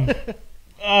 God.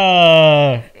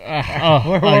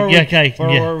 Where were we? Okay.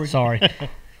 Where were we? Sorry.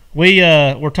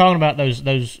 We're talking about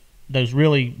those those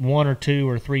really 1 or 2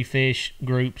 or 3 fish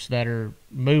groups that are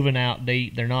moving out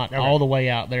deep. They're not all the way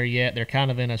out there yet. They're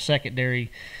kind of in a secondary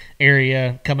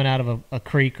area coming out of a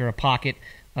creek or a pocket.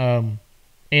 My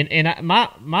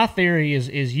theory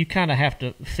is you kind of have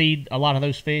to feed a lot of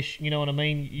those fish. You know what I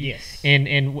mean? Yes.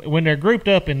 And when they're grouped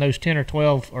up in those 10 or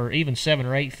 12 or even 7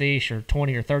 or 8 fish or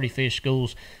 20 or 30 fish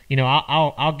schools,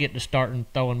 I'll get to starting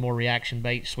throwing more reaction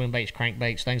baits, swim baits, crank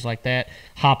baits, things like that,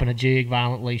 hopping a jig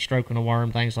violently, stroking a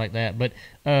worm, things like that. But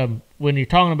when you're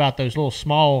talking about those little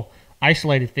small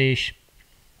isolated fish,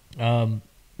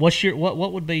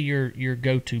 what would be your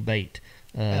go-to bait?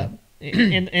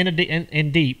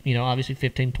 In deep, obviously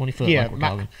 15, 20 foot. Yeah, like we're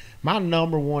talking. my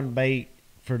number one bait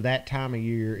for that time of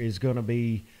year is going to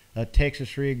be a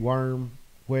Texas rig worm,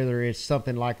 whether it's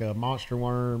something like a monster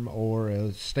worm or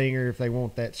a stinger if they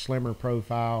want that slimmer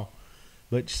profile,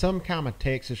 but some kind of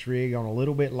Texas rig on a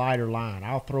little bit lighter line.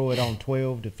 I'll throw it on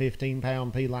 12 to 15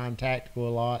 pound P-line tactical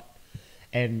a lot.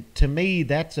 And to me,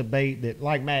 that's a bait that,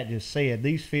 like Matt just said,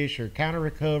 these fish are kind of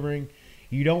recovering.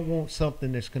 You don't want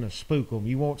something that's going to spook them.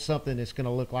 You want something that's going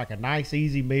to look like a nice,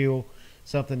 easy meal,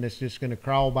 something that's just going to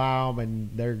crawl by them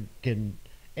and they can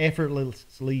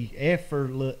effortlessly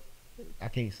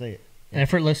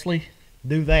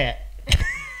do that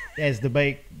as the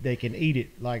bait. They can eat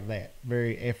it like that,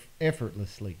 very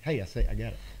effortlessly. Hey, I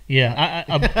got it. Yeah,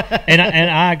 and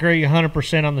I agree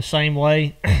 100% on the same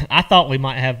way. I thought we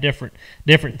might have different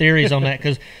theories on that,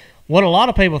 because what a lot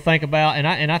of people think about,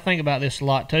 and I think about this a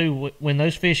lot too, when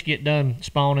those fish get done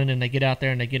spawning and they get out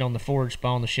there and they get on the forage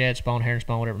spawn, the shad spawn, herring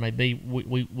spawn, whatever it may be,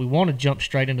 we want to jump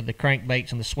straight into the crank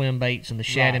baits and the swim baits and the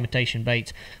shad imitation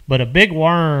baits. But a big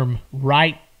worm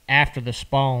right after the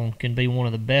spawn can be one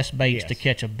of the best baits to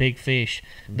catch a big fish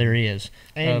there is.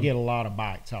 And get a lot of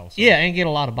bites also. Yeah, and get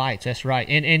a lot of bites. That's right.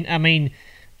 And I mean,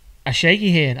 a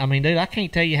shaky head. I mean, dude, I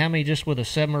can't tell you how many just with a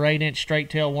 7 or 8 inch straight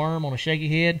tail worm on a shaky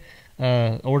head,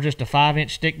 or just a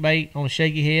 5-inch stick bait on a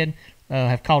shaky head,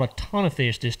 have caught a ton of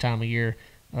fish this time of year,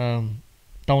 throwing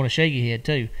a shaky head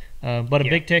too. But a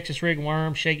big Texas rig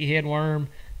worm, shaky head worm,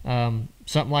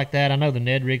 something like that. I know the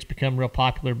Ned rigs become real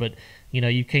popular, but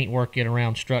you can't work it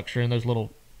around structure and those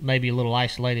maybe a little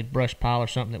isolated brush pile or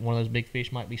something that one of those big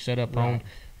fish might be set up on.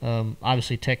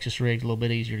 Obviously, Texas rigs a little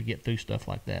bit easier to get through stuff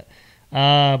like that.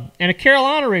 And a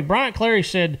Carolina rig. Bryant Clary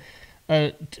said,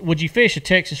 would you fish a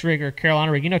Texas rig or a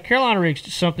Carolina rig? Carolina rig's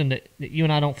just something that you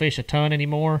and I don't fish a ton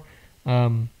anymore.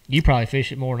 You probably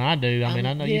fish it more than I do. I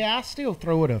know. Yeah, I still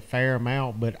throw it a fair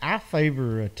amount, but I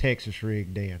favor a Texas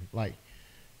rig, Dan. Like,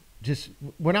 just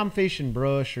when I'm fishing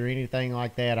brush or anything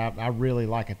like that, I really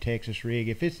like a Texas rig.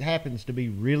 If it happens to be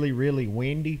really, really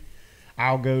windy,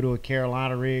 I'll go to a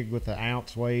Carolina rig with an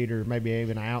ounce weight or maybe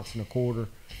even an ounce and a quarter.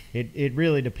 It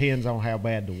really depends on how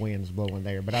bad the wind's blowing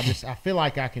there. But I feel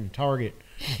like I can target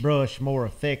brush more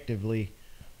effectively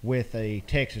with a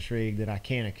Texas rig than I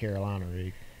can a Carolina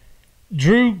rig.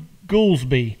 Drew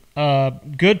Goolsby,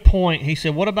 good point. He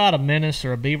said, what about a menace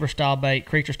or a beaver style bait,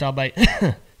 creature style bait?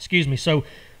 Excuse me. So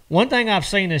one thing I've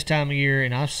seen this time of year,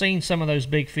 and I've seen some of those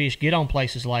big fish get on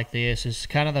places like this, is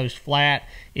kind of those flat,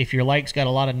 if your lake's got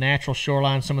a lot of natural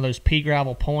shoreline, some of those pea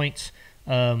gravel points,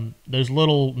 those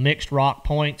little mixed rock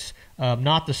points,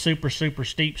 not the super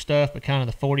steep stuff, but kind of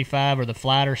the 45 or the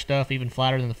flatter stuff, even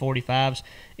flatter than the 45s.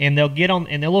 And they'll get on,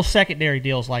 and they're little secondary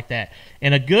deals like that.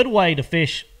 And a good way to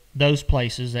fish those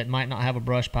places that might not have a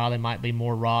brush pile, they might be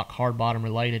more rock, hard bottom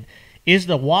related, is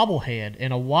the wobblehead.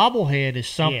 And a wobblehead is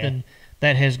something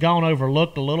that has gone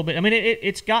overlooked a little bit. I mean,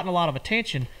 it's gotten a lot of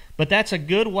attention, but that's a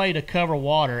good way to cover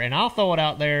water. And I'll throw it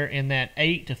out there in that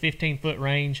 8 to 15 foot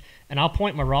range, and I'll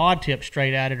point my rod tip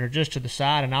straight at it or just to the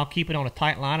side, and I'll keep it on a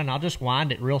tight line, and I'll just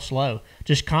wind it real slow,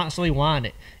 just constantly wind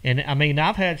it. And I mean,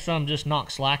 I've had some just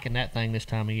knock slack in that thing this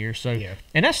time of year. So,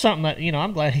 and that's something that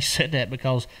I'm glad he said that,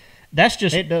 because that's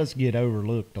just, it does get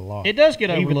overlooked a lot. It does get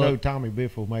overlooked. Even though Tommy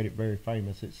Biffle made it very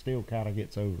famous, it still kind of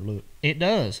gets overlooked. It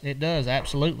does,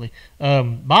 absolutely.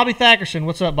 Bobby Thackerson,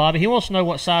 what's up, Bobby? He wants to know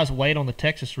what size weight on the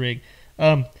Texas rig.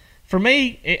 For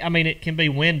me, it can be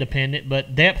wind dependent,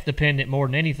 but depth dependent more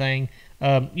than anything.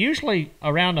 Usually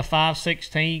around a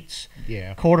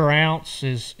 5/16, quarter ounce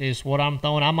is what I'm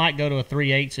throwing. I might go to a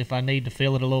 3/8 if I need to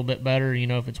feel it a little bit better,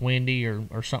 if it's windy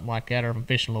or something like that, or if I'm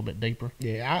fishing a little bit deeper.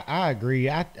 Yeah, I agree.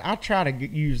 I try to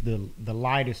use the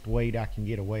lightest weight I can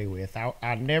get away with.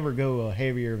 I never go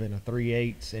heavier than a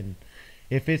 3/8, and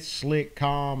if it's slick,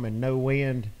 calm, and no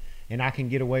wind, and I can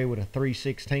get away with a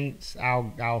 3/16,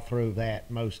 I'll throw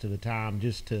that most of the time,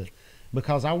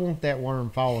 because I want that worm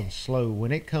falling slow.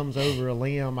 When it comes over a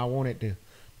limb, I want it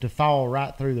to fall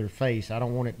right through their face. I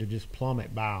don't want it to just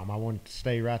plummet by them. I want it to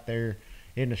stay right there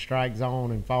in the strike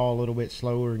zone and fall a little bit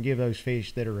slower and give those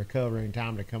fish that are recovering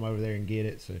time to come over there and get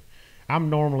it. So I'm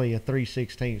normally a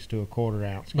 3/16 to a 1/4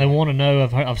 ounce. They want to know,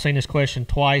 I've seen this question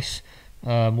twice,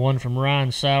 one from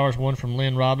Ryan Sowers, one from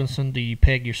Lynn Robinson. Do you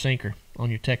peg your sinker on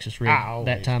your Texas rig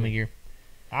that time of year?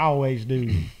 I always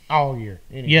do all year.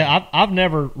 Anyway. Yeah, I've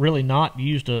never really not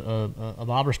used a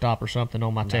bobber stop or something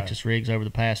on my Texas rigs over the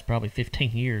past probably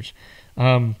 15 years.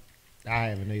 I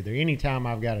haven't either. Anytime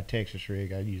I've got a Texas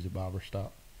rig, I use a bobber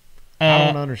stop. I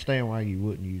don't understand why you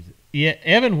wouldn't use it. Yeah,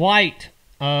 Evan White,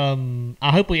 I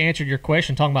hope we answered your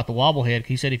question talking about the wobblehead.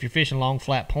 He said if you're fishing long,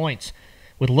 flat points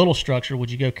with little structure,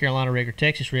 would you go Carolina rig or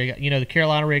Texas rig? You know, the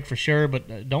Carolina rig for sure,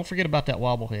 but don't forget about that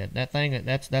wobblehead. That thing,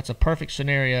 that's a perfect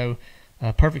scenario,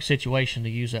 a perfect situation to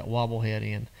use that wobblehead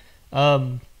in.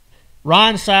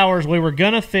 Ryan Sowers, we were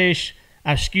going to feed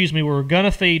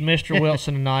Mr.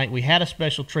 Wilson tonight. We had a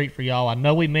special treat for y'all. I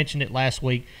know we mentioned it last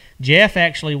week. Jeff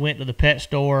actually went to the pet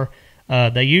store.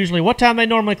 They usually, what time they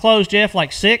normally close, Jeff?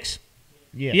 Like 6?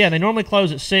 Yes. Yeah, they normally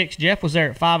close at 6. Jeff was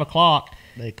there at 5 o'clock.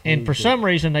 And for some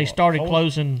reason, they started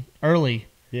closing early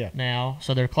now.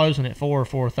 So they're closing at 4 or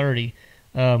 4:30.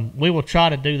 We will try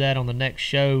to do that on the next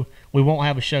show. We won't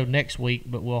have a show next week,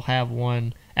 but we'll have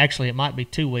one. Actually, it might be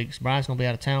 2 weeks. Brian's going to be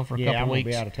out of town for a couple weeks. Yeah, I'm going to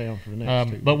be out of town for the next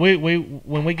 2 weeks. But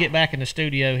when we get back in the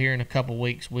studio here in a couple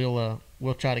weeks, we'll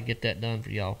try to get that done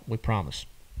for y'all. We promise.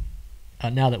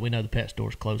 Now that we know the pet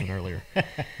store's closing earlier.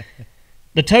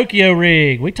 The Tokyo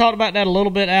rig. We talked about that a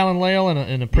little bit, Alan Lale,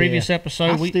 in a previous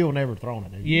episode. I've still never thrown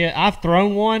it. Yeah, I've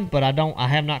thrown one, but I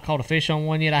have not caught a fish on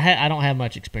one yet. I don't have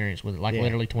much experience with it,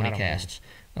 literally 20 casts.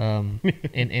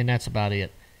 And that's about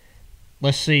it.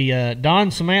 Let's see.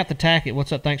 Don Samantha Tackett,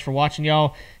 what's up? Thanks for watching,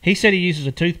 y'all. He said he uses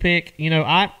a toothpick. You know,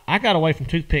 I got away from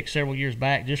toothpicks several years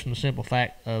back just from the simple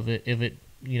fact of it, if it,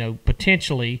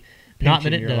 potentially, not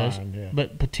that it does,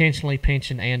 but potentially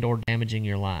pinching and or damaging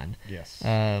your line. Yes.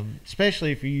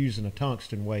 Especially if you're using a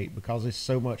tungsten weight, because it's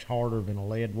so much harder than a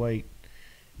lead weight.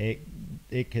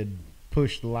 It could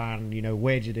push the line,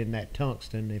 wedge it in that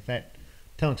tungsten. If that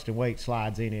tungsten weight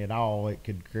slides in it at all, it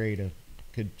could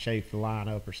could chafe the line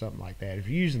up or something like that. If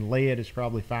you're using lead, it's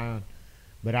probably fine,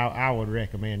 but I would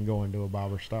recommend going to a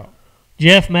bobber stop.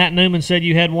 Jeff, Matt Newman said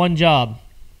you had one job.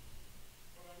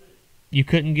 You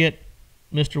couldn't get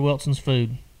Mr. Wilson's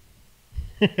food.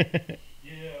 Yeah, it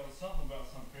was something about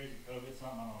some crazy COVID,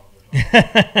 something I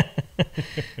don't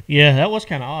know. Yeah, that was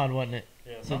kind of odd, wasn't it?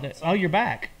 Yeah, you're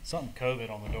back. Something COVID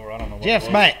on the door. I don't know what Jeff's it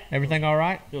was. back. Everything all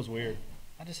right? Feels weird.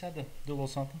 I just had to do a little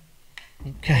something.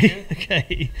 Okay.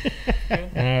 Okay. All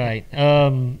right.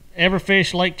 Ever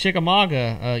fish Lake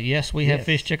Chickamauga? Yes, we have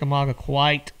fished Chickamauga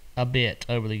quite a bit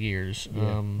over the years.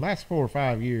 Yeah. Last 4 or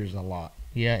 5 years, a lot.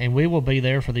 Yeah, and we will be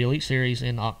there for the Elite Series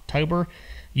in October.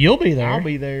 You'll be there. I'll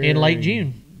be there in late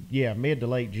June. Yeah, mid to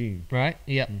late June. Right.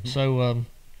 Yeah. Mm-hmm. So,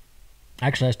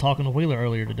 actually, I was talking to Wheeler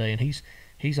earlier today, and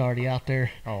he's already out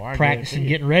there practicing,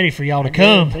 getting ready for y'all to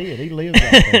come. He lives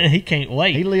out there. He can't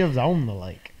wait. He lives on the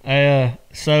lake.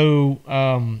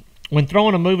 When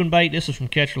throwing a moving bait, this is from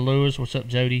Catcher Lewis. What's up,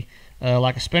 Jody?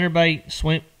 Like a spinnerbait,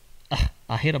 swim.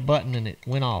 I hit a button and it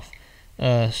went off.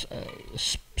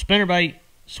 Spinnerbait,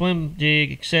 swim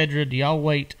jig, etc. Do y'all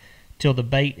wait till the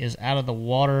bait is out of the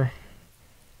water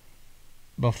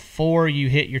before you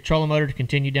hit your trolling motor to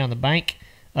continue down the bank?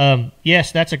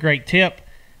 Yes, that's a great tip.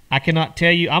 I cannot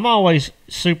tell you. I'm always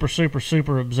super, super,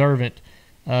 super observant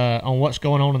on what's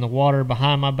going on in the water,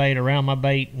 behind my bait, around my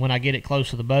bait, when I get it close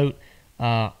to the boat.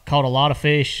 Caught a lot of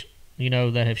fish,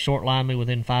 that have short lined me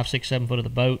within 5, 6, 7 foot of the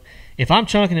boat. If I'm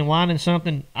chunking and winding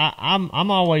something,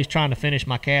 I'm always trying to finish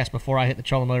my cast before I hit the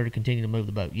trolling motor to continue to move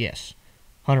the boat. Yes,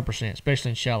 100%, especially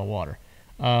in shallow water.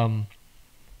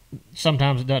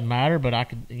 Sometimes it doesn't matter, but I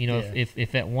could,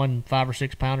 if that 1 5 or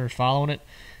 6 pounder is following it,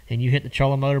 and you hit the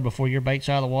trolling motor before your bait's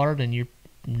out of the water, then you're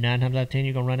 9 times out of 10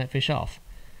 you're gonna run that fish off.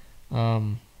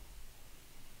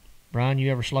 Brian,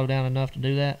 you ever slow down enough to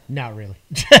do that? Not really.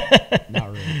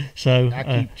 Not really. So I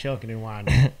keep chunking and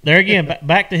winding. There again,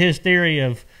 back to his theory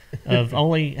of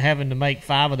only having to make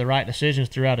 5 of the right decisions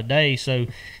throughout a day. So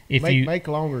if you make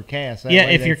longer casts,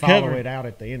 if you're follow it out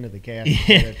at the end of the cast.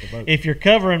 At the boat. If you're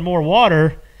covering more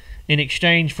water in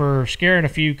exchange for scaring a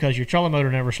few because your trolling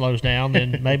motor never slows down,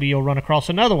 then maybe you'll run across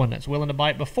another one that's willing to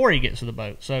bite before he gets to the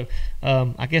boat. So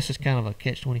I guess it's kind of a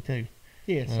catch-22.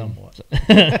 Yeah, somewhat.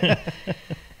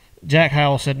 Jack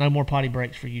Howell said, no more potty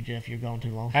breaks for you, Jeff. You're gone too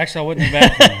long. Actually, I wasn't in the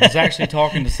bathroom. I was actually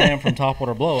talking to Sam from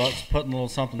Topwater Blowups, putting a little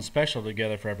something special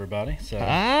together for everybody. So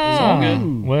it's all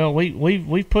good. Well,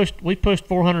 we've pushed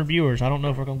 400 viewers. I don't know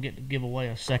if we're going to get to give away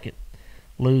a second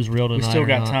lose reel tonight. We still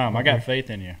got time. I got faith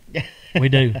in you. We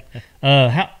do.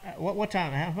 What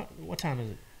time is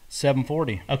it?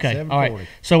 740. Okay, all 740. right.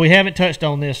 So we haven't touched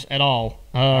on this at all.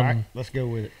 All right, let's go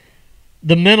with it.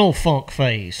 The mental funk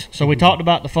phase. So we talked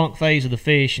about the funk phase of the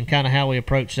fish and kind of how we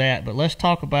approach that, but let's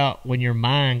talk about when your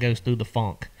mind goes through the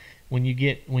funk. When you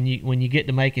get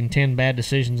to making 10 bad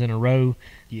decisions in a row,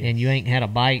 Yes. and you ain't had a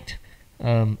bite.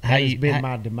 That has been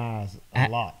my demise a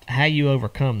lot. How you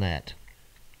overcome that?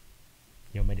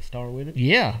 You want me to start with it?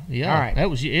 Yeah. All right.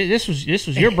 This was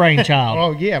your brainchild.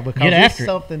 Oh yeah, because Get it's after it.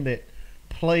 something that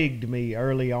plagued me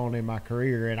early on in my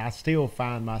career, and I still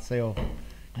find myself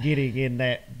getting in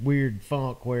that weird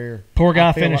funk where Poor guy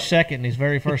I feel finished like- second in his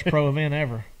very first pro event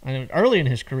ever. And early in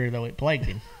his career, though, it plagued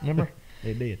him. Remember?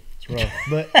 It did. It's rough.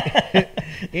 But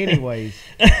anyways,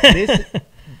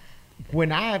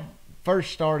 when I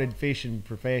first started fishing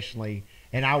professionally,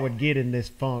 and I would get in this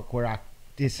funk where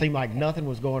it seemed like nothing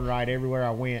was going right everywhere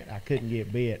I went. I couldn't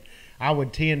get bit. I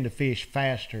would tend to fish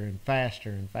faster and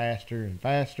faster and faster and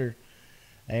faster,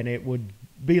 and it would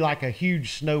be like a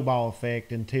huge snowball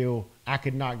effect until I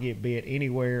could not get bit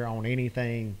anywhere on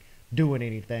anything, doing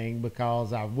anything,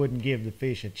 because I wouldn't give the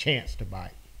fish a chance to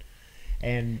bite.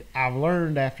 And I've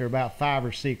learned after about 5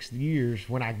 or 6 years,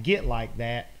 when I get like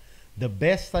that, the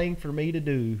best thing for me to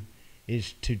do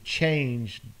is to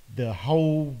change the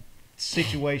whole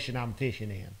situation I'm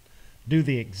fishing in. Do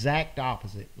the exact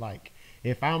opposite. Like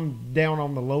if I'm down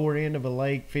on the lower end of a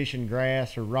lake fishing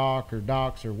grass or rock or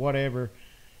docks or whatever,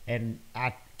 and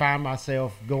I find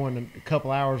myself going a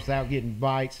couple hours without getting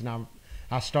bites, and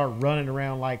I start running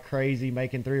around like crazy,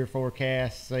 making 3 or 4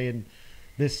 casts, saying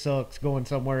this sucks, going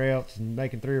somewhere else and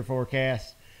making 3 or 4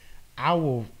 casts, I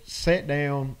will sit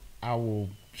down, I will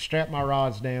strap my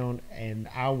rods down, and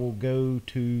I will go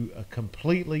to a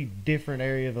completely different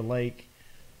area of the lake,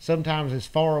 sometimes as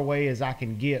far away as I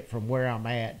can get from where I'm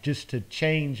at, just to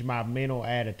change my mental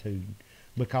attitude,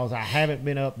 because I haven't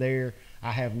been up there.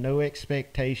 I have no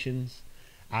expectations.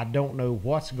 I don't know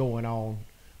what's going on,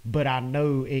 but I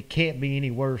know it can't be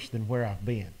any worse than where I've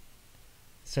been.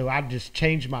 So I just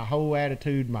changed my whole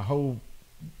attitude, my whole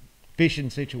fishing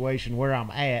situation where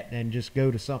I'm at, and just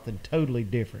go to something totally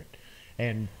different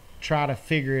and try to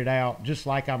figure it out just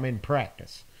like I'm in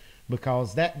practice.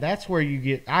 Because that's where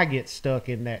I get stuck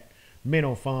in that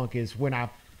mental funk, is when I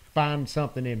find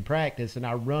something in practice and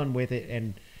I run with it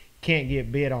and can't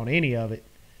get bit on any of it,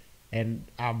 and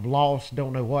I'm lost,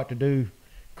 don't know what to do.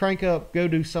 Crank up, go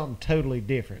do something totally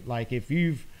different. Like if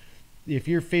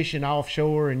you're fishing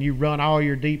offshore and you run all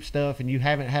your deep stuff and you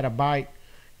haven't had a bite,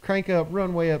 crank up,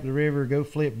 run way up the river, go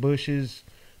flip bushes,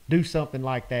 do something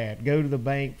like that. Go to the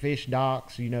bank, fish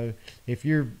docks. If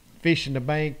you're fishing the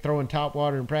bank, throwing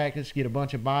topwater in practice, get a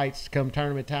bunch of bites, come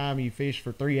tournament time, you fish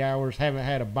for 3 hours, haven't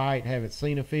had a bite, haven't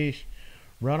seen a fish,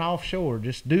 run offshore.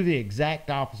 Just do the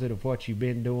exact opposite of what you've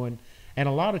been doing. And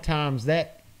a lot of times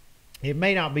that, it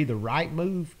may not be the right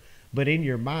move, but in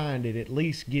your mind it at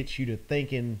least gets you to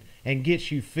thinking and gets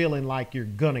you feeling like you're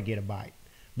gonna get a bite.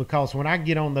 Because when I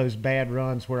get on those bad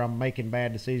runs where I'm making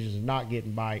bad decisions and not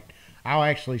getting bite, I'll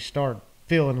actually start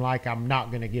feeling like I'm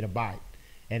not gonna get a bite.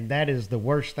 And that is the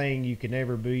worst thing you can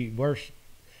ever be, worst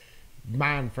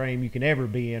mind frame you can ever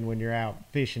be in when you're out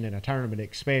fishing in a tournament,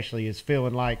 especially, is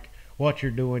feeling like what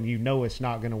you're doing, it's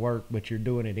not going to work, but you're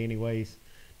doing it anyways.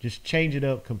 Just change it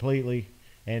up completely,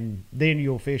 and then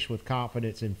you'll fish with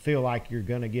confidence and feel like you're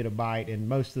going to get a bite. And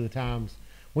most of the times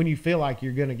when you feel like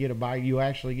you're going to get a bite, you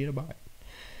actually get a bite.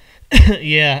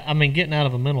 Yeah, I mean, getting out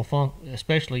of a mental funk,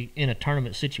 especially in a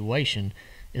tournament situation,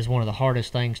 is one of the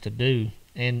hardest things to do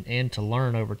and to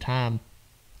learn over time.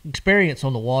 Experience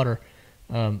on the water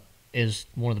is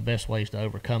one of the best ways to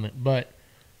overcome it. But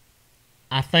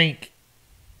I think,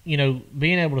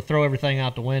 being able to throw everything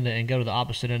out the window and go to the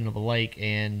opposite end of a lake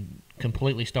and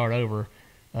completely start over,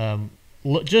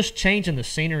 just changing the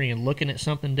scenery and looking at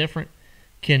something different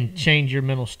can change your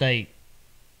mental state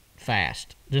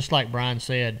fast. Just like Brian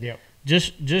said, Yep.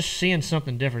 just seeing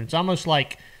something different. It's almost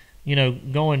like,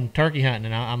 going turkey hunting,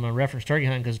 and I'm going to reference turkey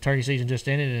hunting because the turkey season just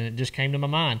ended, and it just came to my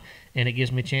mind, and it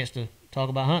gives me a chance to talk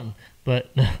about hunting.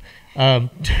 But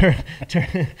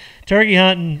turkey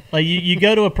hunting, like you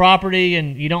go to a property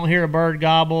and you don't hear a bird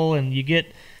gobble, and you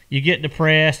get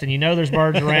depressed, and there's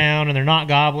birds around and they're not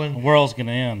gobbling. The world's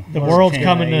gonna end. The world's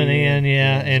coming to an end,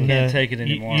 yeah. And can't take it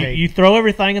anymore. You throw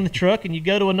everything in the truck and you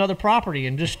go to another property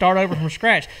and just start over from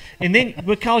scratch. And then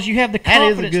because you have the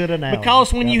confidence, that is a good analogy.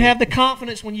 because when you have the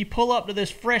confidence, when you pull up to this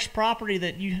fresh property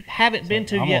that you haven't been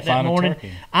to yet that morning,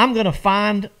 I'm going to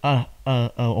find a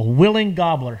willing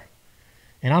gobbler,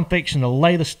 and I'm fixing to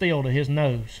lay the steel to his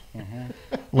nose,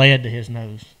 lead to his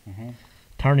nose,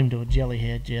 turn him to a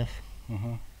jellyhead, Jeff.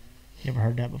 You ever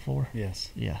heard that before? Yes.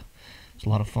 Yeah, it's a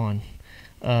lot of fun.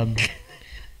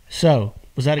 So,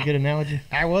 was that a good analogy?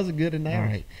 That was a good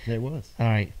analogy. All right. It was. All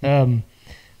right.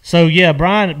 So yeah,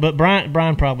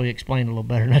 Brian probably explained a little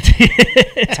better than I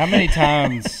did. How many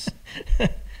times,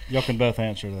 y'all can both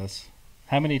answer this,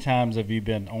 how many times have you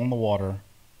been on the water,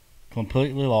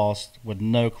 completely lost, with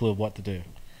no clue of what to do?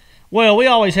 Well, we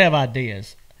always have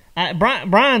ideas.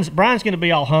 Brian's going to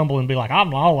be all humble and be like,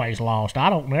 I'm always lost. I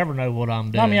don't never know what I'm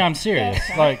doing. No, I mean, I'm serious.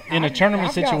 Like, in a tournament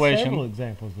I've got situation. several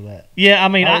examples of that. Yeah, I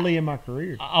mean, early in my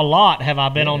career. A lot have I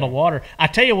been on the water. I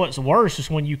tell you what's worse is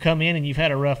when you come in and you've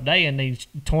had a rough day and these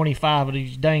 25 of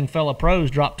these dang fella pros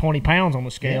drop 20 pounds on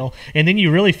the scale, and then you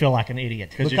really feel like an idiot.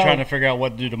 Because you're trying to figure out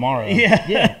what to do tomorrow.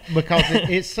 Yeah. Because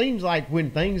it seems like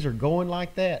when things are going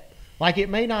like that, like it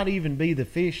may not even be the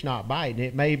fish not biting.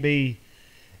 It may be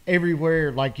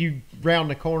everywhere, like you round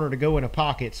the corner to go in a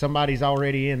pocket, somebody's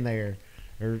already in there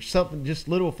or something, just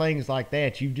little things like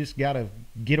that. You just got to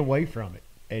get away from it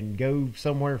and go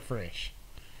somewhere fresh.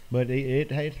 But it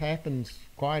happens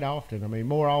quite often. I mean,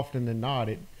 more often than not,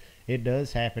 it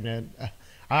does happen. And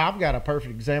I've got a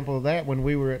perfect example of that when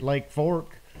we were at Lake Fork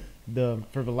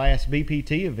for the last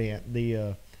BPT event,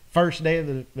 the first day of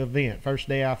the event, first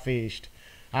day I fished.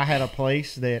 I had a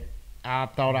place that I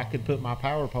thought I could put my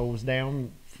power poles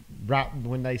down right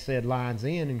when they said lines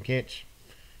in and catch,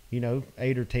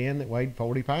 8 or 10 that weighed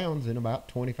 40 pounds in about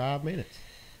 25 minutes.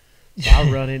 So I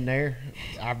run in there,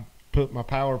 I put my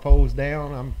power poles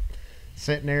down, I'm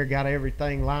sitting there, got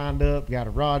everything lined up, got a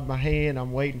rod in my hand,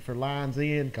 I'm waiting for lines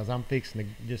in because I'm fixing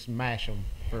to just mash them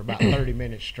for about 30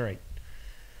 minutes straight.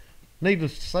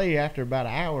 Needless to say, after about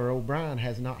an hour, O'Brien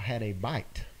has not had a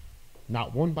bite.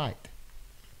 Not one bite.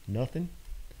 Nothing.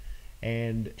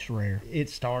 And it's rare.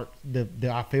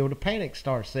 I feel the panic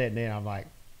start setting in. I'm like,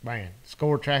 man,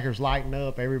 score tracker's lighting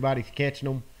up, everybody's catching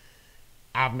them.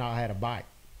 I've not had a bite.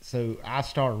 So I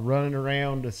started running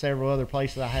around to several other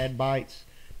places I had bites.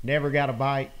 Never got a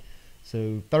bite.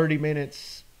 So 30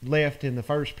 minutes left in the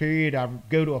first period. I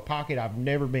go to a pocket I've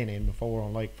never been in before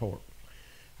on Lake Fork.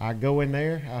 I go in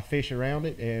there, I fish around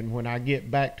it, and when I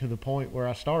get back to the point where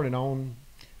I started on,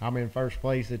 I'm in first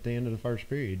place at the end of the first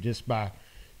period just by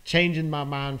changing my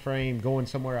mind frame, going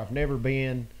somewhere I've never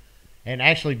been, and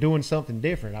actually doing something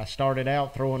different. I started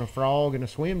out throwing a frog and a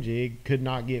swim jig, could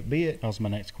not get bit. That was my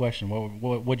next question.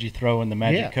 What'd you throw in the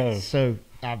Magic Cove? So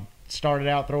I started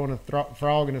out throwing a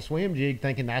frog and a swim jig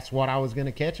thinking that's what I was going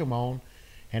to catch them on.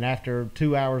 And after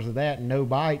 2 hours of that and no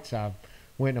bites, I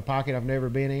went in a pocket I've never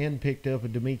been in, picked up a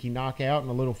Demiki Knockout in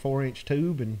a little 4-inch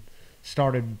tube and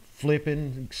started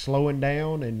flipping, slowing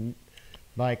down, and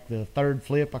like the third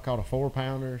flip I caught a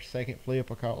 4-pounder, second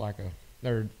flip I caught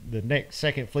the next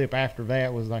second flip after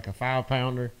that was like a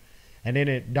 5-pounder, and then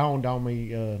it dawned on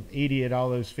me, idiot, all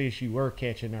those fish you were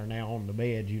catching are now on the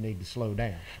bed, you need to slow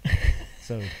down.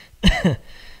 So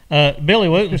Billy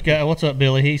Wooten's got, what's up,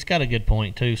 Billy? He's got a good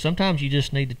point too. Sometimes you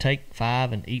just need to take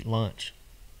 5 and eat lunch.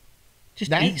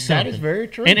 Just eat something. That is very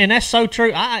true. And that's so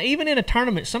true. Even in a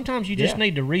tournament, sometimes you just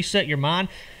need to reset your mind.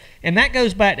 And that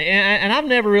goes back to, and I've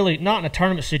never really, not in a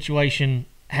tournament situation,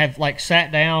 have like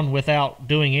sat down without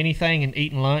doing anything and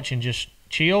eaten lunch and just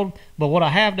chilled. But what I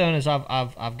have done is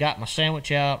I've got my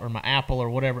sandwich out or my apple or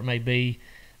whatever it may be,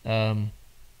 and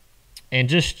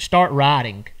just start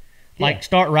riding. Like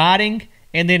start riding,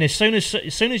 and then as soon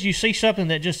as you see something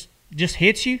that just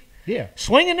hits you,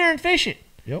 swing in there and fish it.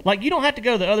 Yep. Like, you don't have to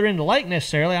go to the other end of the lake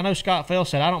necessarily. I know Scott Fell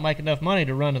said, I don't make enough money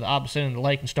to run to the opposite end of the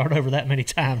lake and start over that many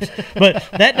times. But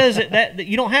that doesn't, that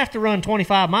you don't have to run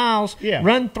 25 miles. Yeah.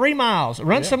 Run 3 miles.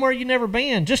 Run somewhere you've never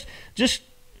been. Just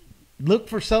look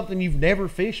for something you've never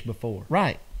fished before.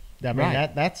 Right. I mean,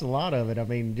 that's a lot of it. I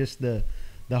mean, just the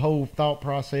whole thought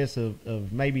process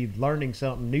of maybe learning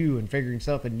something new and figuring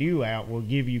something new out will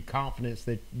give you confidence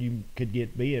that you could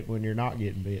get bit when you're not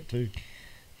getting bit, too.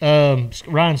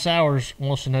 Ryan Sowers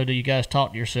wants to know, do you guys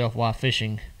talk to yourself while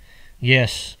fishing?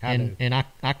 Yes, I do. And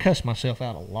I cuss myself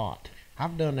out a lot.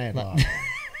 I've done that a lot.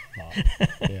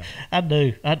 Yeah. I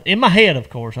do. In my head, of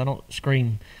course. I don't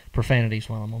scream profanities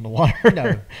while I'm on the water.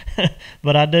 No.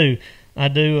 But I do.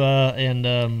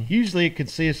 And usually it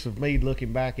consists of me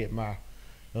looking back at my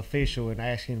official and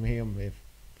asking him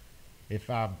if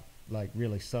I'm like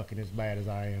really sucking as bad as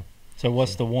I am. So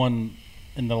what's the one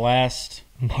in the last...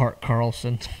 Mark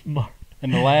Carlson.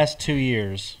 In the last 2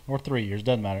 years, or 3 years,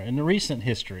 doesn't matter. In the recent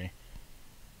history,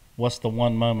 what's the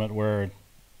one moment where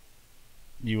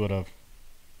you would have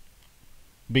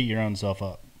beat your own self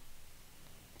up?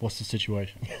 What's the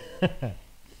situation?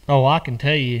 Oh, I can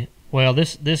tell you. Well,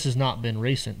 this has not been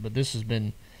recent, but this has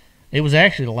been... It was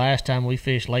actually the last time we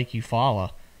fished Lake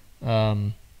Eufaula.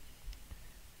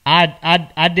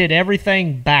 I did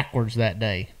everything backwards that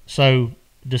day. So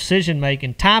decision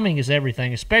making. Timing is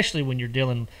everything, especially when you're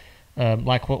dealing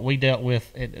like what we dealt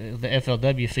with at the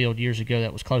FLW field years ago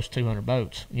that was close to 200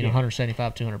 boats,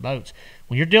 175, 200 boats.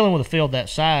 When you're dealing with a field that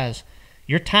size,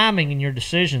 your timing and your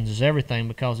decisions is everything,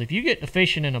 because if you get to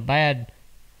fishing in a bad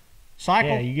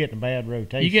cycle, you get in a bad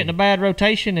rotation. You get in a bad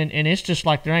rotation, and it's just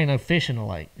like there ain't no fish in the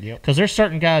lake. Yep. Because there's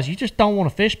certain guys you just don't want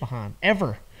to fish behind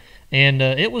ever. And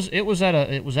it was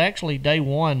actually day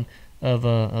one of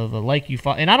a lake you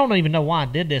fought, and I don't even know why I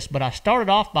did this, but I started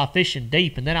off by fishing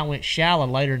deep, and then I went shallow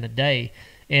later in the day.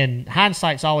 And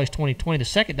hindsight's always 20/20. The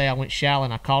second day I went shallow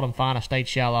and I caught them fine. I stayed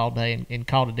shallow all day and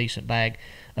caught a decent bag.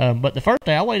 But the first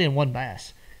day I weighed in one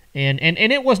bass. And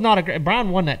it was not a Brian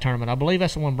won that tournament. I believe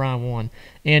that's the one Brian won.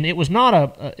 And it was not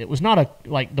a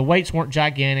like the weights weren't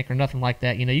gigantic or nothing like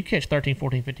that. You catch 13,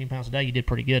 14, 15 pounds a day, you did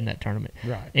pretty good in that tournament.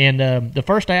 Right. And the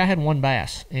first day I had one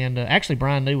bass, and actually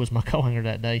Brian New was my co-hanger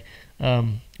that day.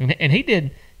 And he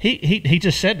did he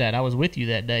just said that. I was with you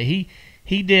that day.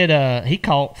 He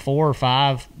caught 4 or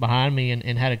 5 behind me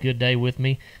and had a good day with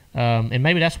me. And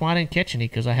maybe that's why I didn't catch any,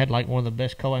 because I had like one of the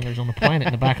best co-hangers on the planet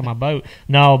in the back of my boat.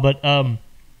 No, but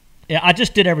yeah, I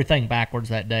just did everything backwards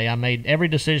that day. Every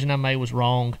decision I made was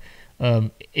wrong.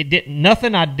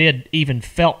 Nothing I did even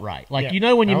felt right. Like,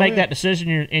 when you make that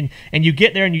decision and you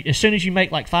get there, and as soon as you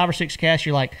make like 5 or 6 casts,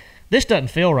 you're like, this doesn't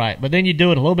feel right. But then you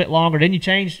do it a little bit longer, then you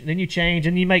change, and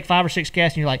you make 5 or 6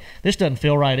 casts, and you're like, this doesn't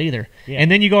feel right either. Yeah.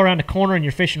 And then you go around the corner and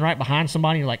you're fishing right behind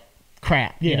somebody, and you're like,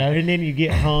 crap. Yeah, and then you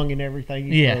get hung and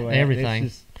everything.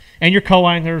 Everything. And your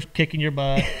co-angler's kicking your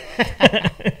butt.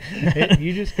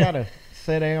 You just got to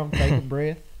sit down, take a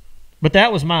breath. But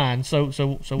that was mine. So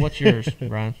what's yours,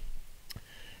 Brian?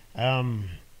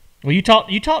 Well, you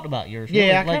talked about yours.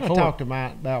 Yeah, I kind of talked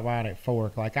about mine at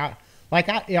Fork.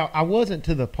 I wasn't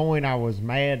to the point I was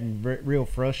mad and real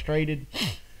frustrated,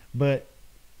 but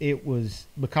it was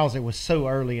because it was so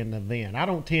early in the event. I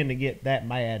don't tend to get that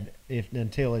mad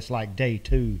until it's like day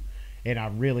 2, and I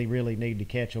really, really need to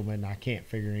catch them, and I can't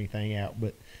figure anything out.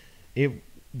 But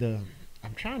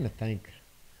I'm trying to think.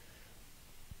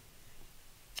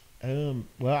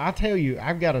 Well, I'll tell you,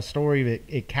 I've got a story that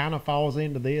it kind of falls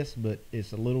into this, but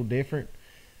it's a little different.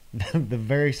 The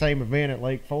very same event at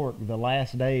Lake Fork, the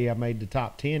last day I made the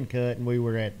top 10 cut, and we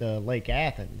were at Lake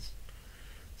Athens.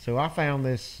 So I found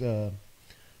this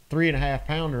 3.5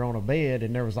 pounder on a bed,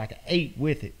 and there was like an 8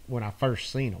 with it when I first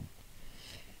seen them.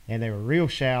 And they were real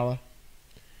shallow.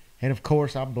 And of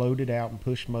course, I blowed it out and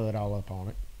pushed mud all up on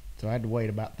it. So I had to wait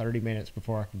about 30 minutes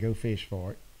before I could go fish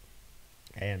for it.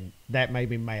 And that made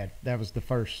me mad. That was the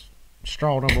first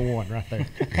straw number 1 right there.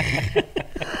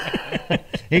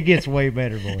 It gets way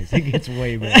better, boys. It gets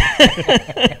way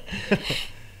better.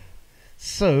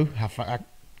 So I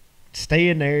stay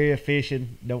in the area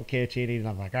fishing, don't catch any, and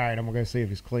I'm like, all right, I'm going to go see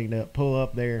if it's cleaned up. Pull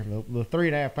up there. The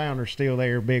 3.5 pounder's still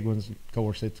there. Big ones, of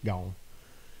course, it's gone.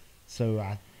 So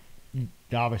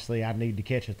obviously I need to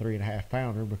catch a 3.5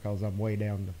 pounder because I'm way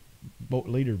down the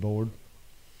leaderboard.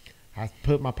 I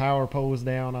put my power poles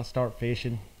down. I start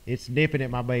fishing. It's nipping at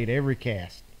my bait every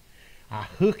cast. I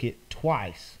hook it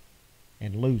twice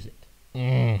and lose it.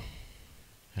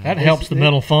 That helps the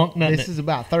mental funk, doesn't it? This is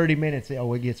about 30 minutes.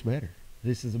 Oh, it gets better.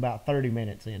 This is about 30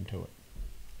 minutes into it.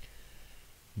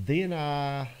 Then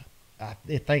I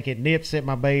think it nips at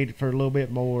my bait for a little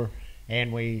bit more,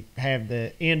 and we have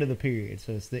the end of the period.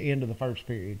 So it's the end of the first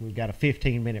period. We've got a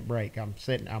 15-minute break. I'm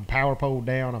power poled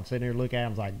down. I'm sitting there looking at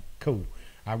him. I'm like, cool.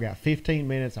 I've got 15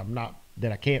 minutes. I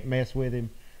can't mess with him.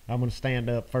 I'm going to stand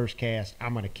up first cast.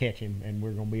 I'm going to catch him, and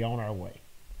we're going to be on our way.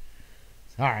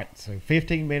 All right, so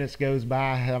 15 minutes goes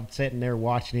by. I'm sitting there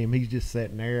watching him. He's just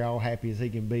sitting there all happy as he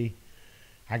can be.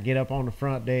 I get up on the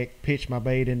front deck, pitch my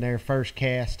bait in there, first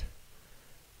cast,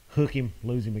 hook him,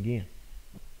 lose him again.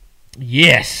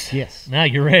 Yes. Now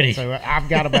you're ready. So I've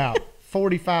got about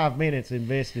 45 minutes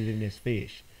invested in this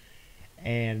fish.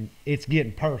 And it's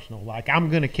getting personal. Like, I'm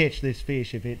going to catch this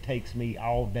fish if it takes me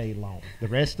all day long. The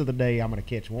rest of the day, I'm going to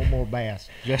catch one more bass.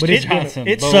 But it's going to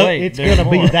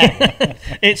be that.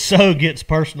 It so gets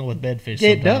personal with bedfish sometimes.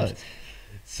 It does.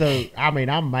 So, I mean,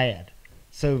 I'm mad.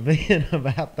 So then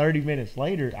about 30 minutes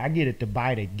later, I get it to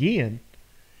bite again.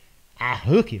 I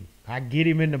hook him. I get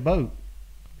him in the boat.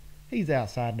 He's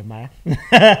outside the mouth.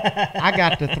 I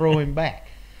got to throw him back.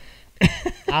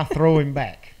 I throw him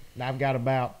back. I've got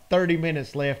about 30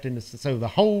 minutes left so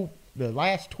the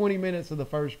last 20 minutes of the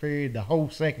first period, the whole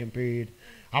second period,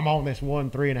 I'm on this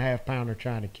 3.5 pounder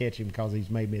trying to catch him because he's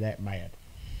made me that mad.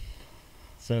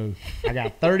 So I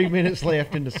got 30 minutes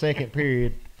left in the second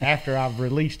period after I've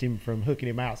released him from hooking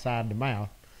him outside the mouth.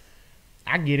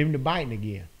 I get him to biting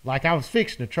again. Like I was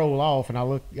fixing to troll off, and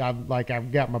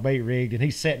I've got my bait rigged, and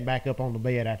he's setting back up on the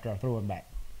bed after I throw him back.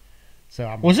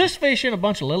 So Was this fish in a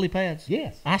bunch of lily pads?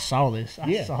 Yes. I saw this.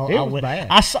 It was bad.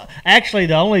 I saw. Actually,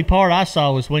 the only part I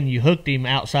saw was when you hooked him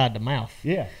outside the mouth.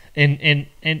 Yeah.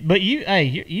 But you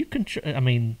I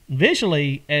mean,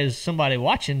 visually, as somebody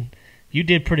watching, you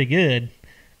did pretty good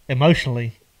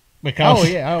emotionally. Because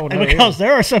because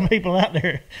there are some people out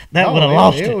there that would have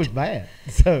lost it. It was bad.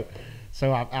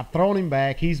 So I've thrown him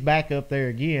back. He's back up there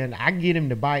again. I get him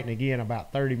to biting again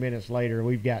about 30 minutes later.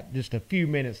 We've got just a few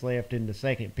minutes left in the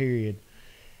second period,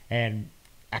 and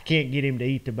I can't get him to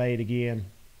eat the bait again.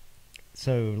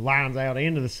 So lines out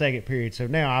into the second period. So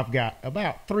now I've got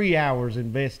about 3 hours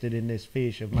invested in this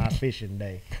fish of my fishing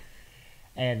day.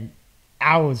 And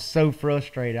I was so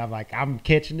frustrated. I'm like, I'm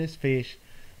catching this fish.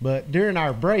 But during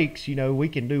our breaks, we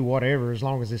can do whatever as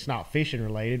long as it's not fishing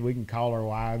related. We can call our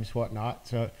wives, whatnot.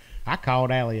 So I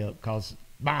called Allie up because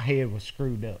my head was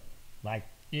screwed up. Like,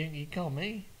 you call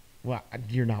me? Well,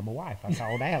 you're not my wife. I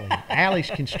called Allie. Allie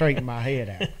can straighten my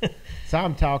head out. So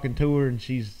I'm talking to her, and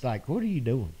she's like, "What are you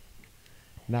doing?"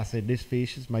 And I said, "This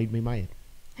fish has made me mad.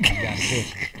 I got to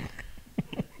catch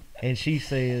it." And she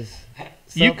says,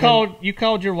 "You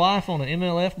called your wife on an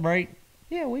MLF break?"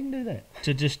 Yeah, we can do that.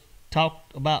 To just talk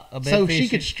about a bad so fish she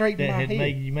could straighten that my had head.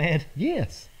 made you mad?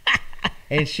 Yes.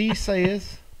 And she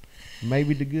says,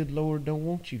 "Maybe the good Lord don't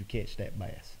want you to catch that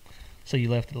bass." So you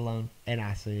left it alone. And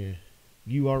I said,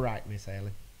 "You are right, Miss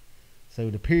Allie." So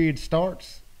the period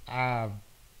starts. I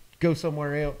go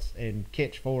somewhere else and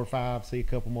catch 4 or 5, see a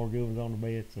couple more good ones on the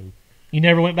bed. So you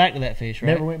never went back to that fish, right?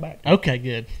 Never went back. Okay,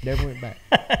 good. Never went back.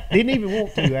 Didn't even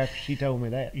want to after she told me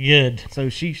that. Good. So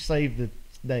she saved the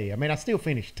day. I mean, I still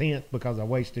finished 10th because I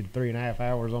wasted 3.5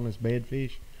 hours on this bed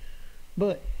fish.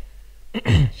 But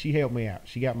she helped me out.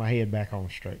 She got my head back on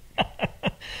straight.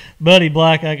 Buddy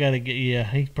Black, I got to get, yeah,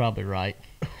 he's probably right.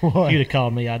 What? If you'd have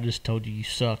called me, I just told you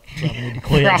suck. You probably need to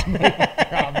quit.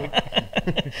 Probably.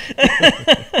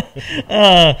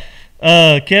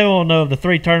 Kevin will know of the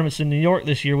 3 tournaments in New York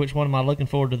this year. Which one am I looking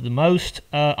forward to the most?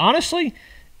 Honestly,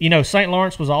 St.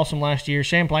 Lawrence was awesome last year.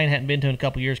 Champlain hadn't been to in a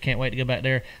couple years. Can't wait to go back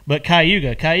there. But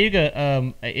Cayuga,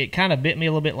 it kind of bit me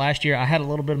a little bit last year. I had a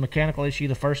little bit of mechanical issue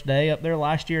the first day up there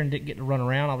last year and didn't get to run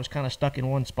around. I was kind of stuck in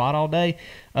one spot all day.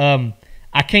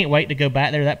 I can't wait to go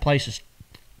back there. That place is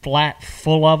flat,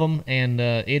 full of them, and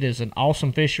it is an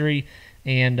awesome fishery.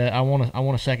 And I want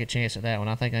a second chance at that one.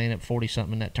 I think I ended up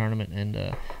 40-something in that tournament,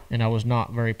 and I was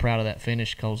not very proud of that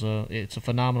finish because it's a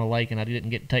phenomenal lake, and I didn't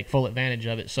get to take full advantage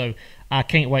of it. So I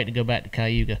can't wait to go back to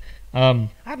Cayuga.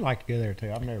 I'd like to go there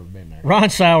too. I've never been there. Ron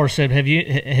Sauer said, "Have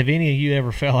any of you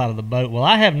ever fell out of the boat?" Well,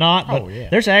 I have not, but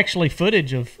there's actually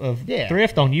footage of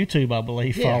Thrift on YouTube, I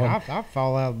believe. Yeah, I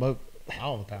fall out of the boat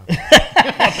all the time.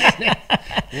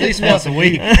 At least once a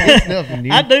week. It's nothing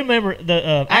new. I do remember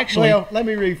actually. Well, let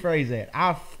me rephrase that.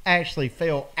 I actually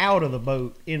fell out of the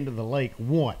boat into the lake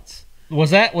once. Was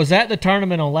that the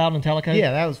tournament on Loudon and Tellico?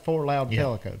 Yeah, that was Fort Loudon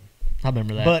Tellico. I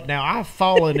remember that. But now I've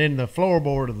fallen in the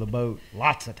floorboard of the boat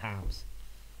lots of times.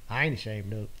 I ain't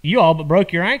ashamed of it. You all but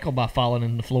broke your ankle by falling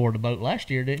in the floor of the boat last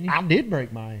year, didn't you? I did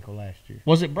break my ankle last year.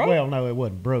 Was it broke? Well, no, it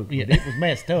wasn't broke. But it was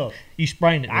messed up. You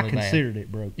sprained it really I considered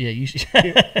it broke. Yeah, you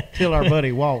till our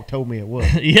buddy Walt told me it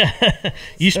was. Yeah,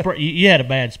 you had a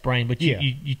bad sprain, but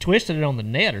you twisted it on the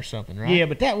net or something, right? Yeah,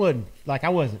 but that wasn't I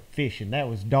wasn't fishing. That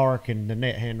was dark and the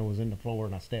net handle was in the floor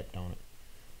and I stepped on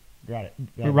it.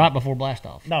 Right before blast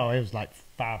off. No, it was like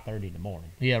 5:30 in the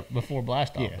morning. Yeah, before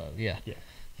blast off though. Yeah.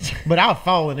 But I've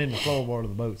fallen in the floorboard of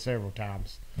the boat several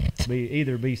times.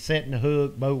 Either be setting the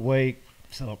hook, boat wake,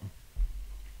 something.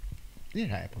 It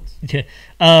happens. Yeah.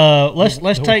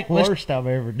 Let's take the worst I've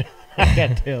ever done. I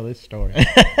got to tell this story.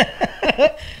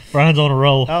 Brian's on a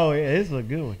roll. Oh yeah, this is a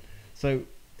good one. So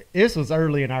this was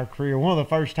early in our career. One of the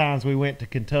first times we went to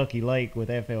Kentucky Lake with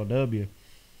FLW.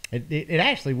 It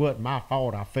actually wasn't my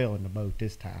fault I fell in the boat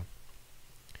this time.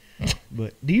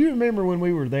 But do you remember when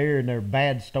we were there and there were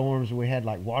bad storms and we had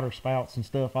like water spouts and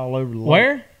stuff all over the lake?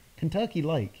 Where? Kentucky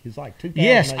Lake. It's like 2008.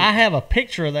 Yes, I have a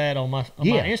picture of that on my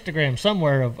Instagram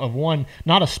somewhere of one,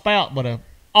 not a spout, but a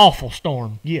awful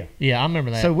storm. Yeah. Yeah, I remember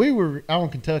that. So we were on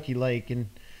Kentucky Lake and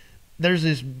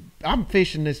there's I'm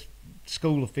fishing this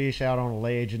school of fish out on a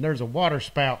ledge and there's a water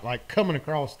spout like coming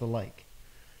across the lake.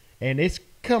 And it's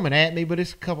coming at me, but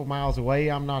it's a couple miles away.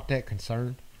 I'm not that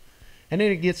concerned. And then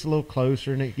it gets a little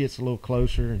closer, and it gets a little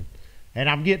closer, and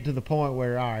I'm getting to the point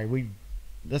where, all right,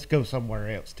 let's go somewhere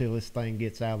else till this thing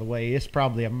gets out of the way. It's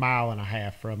probably 1.5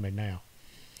 miles from me now.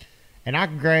 And I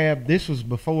grabbed, this was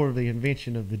before the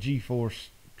invention of the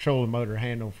G-Force trolling motor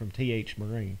handle from TH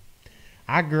Marine.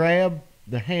 I grabbed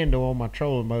the handle on my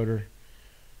trolling motor,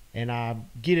 and I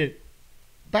get it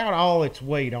about all its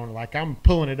weight on it. Like I'm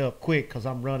pulling it up quick because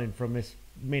I'm running from this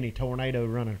mini tornado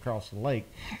running across the lake.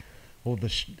 Well,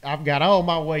 I've got all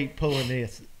my weight pulling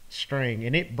this string,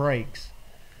 and it breaks.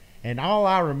 And all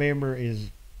I remember is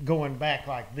going back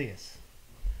like this.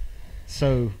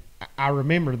 So I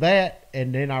remember that,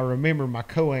 and then I remember my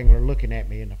co-angler looking at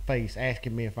me in the face,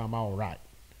 asking me if I'm all right.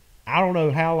 I don't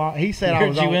know how long. He said I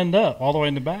was. Where'd you end up? All the way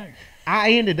in the back?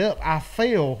 I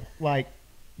fell like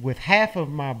with half of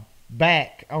my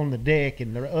back on the deck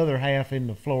and the other half in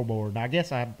the floorboard. I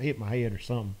guess I hit my head or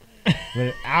something.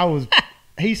 But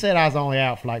he said I was only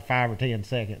out for like 5 or 10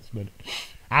 seconds, but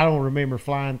I don't remember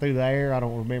flying through the air. I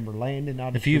don't remember landing.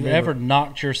 If you've ever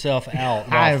knocked yourself out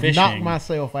while I have fishing, knocked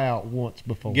myself out once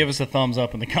before. give us a thumbs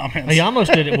up in the comments. He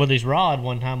almost did it with his rod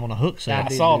one time on a hook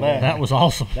set. I saw that. That was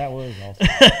awesome. That was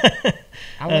awesome.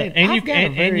 And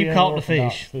you caught the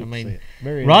fish. I mean,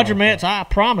 Roger Metz, I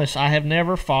promise I have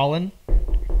never fallen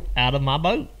out of my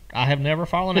boat. I have never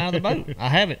fallen out of the boat. I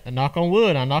haven't. I knock on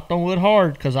wood. I knocked on wood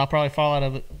hard because I'll probably fall out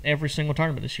of it every single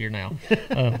tournament this year now.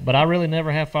 But I really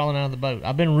never have fallen out of the boat.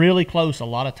 I've been really close a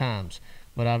lot of times,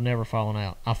 but I've never fallen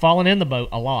out. I've fallen in the boat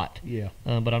a lot. Yeah.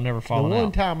 But I've never fallen out. The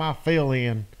one time I fell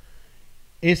in,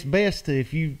 it's best to,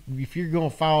 if you're going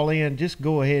to fall in, just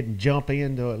go ahead and jump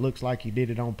in though it looks like you did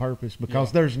it on purpose,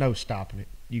 because there's no stopping it.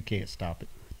 You can't stop it.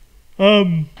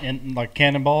 And like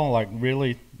cannonball, like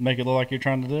really make it look like you're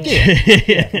trying to do it?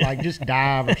 Yeah, like just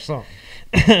dive or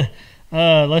something.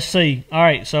 Let's see. All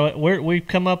right, so we've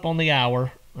come up on the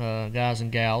hour, guys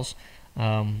and gals.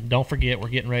 Don't forget, we're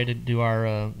getting ready to do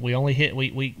our.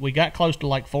 We got close to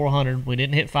like 400. We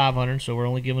didn't hit 500, so we're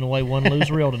only giving away one lose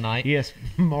reel tonight. Yes,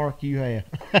 Mark, you have.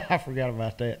 I forgot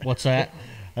about that. What's that?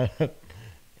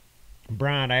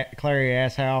 Brian Clary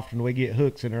asked how often we get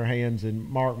hooks in our hands, and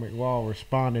Mark McWall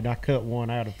responded, I cut one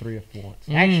out of Thrift once.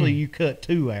 Actually, you cut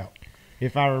two out,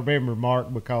 if I remember,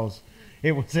 Mark, because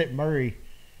it was at Murray,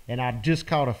 and I just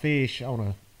caught a fish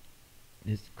on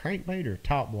it's crankbait or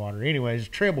topwater. Anyways,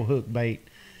 treble hook bait,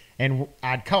 and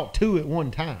I'd caught two at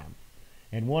one time,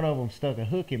 and one of them stuck a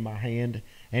hook in my hand,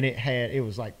 and it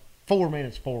was like 4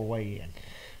 minutes before weigh in.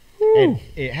 And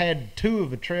it had two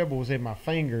of the trebles in my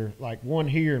finger, like one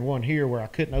here and one here, where I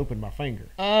couldn't open my finger.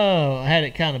 Oh, I had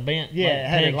it kind of bent. Yeah, like it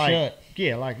had it like shut.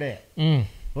 Yeah, like that. Mm.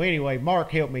 Well, anyway, Mark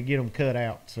helped me get them cut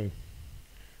out, so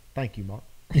thank you, Mark.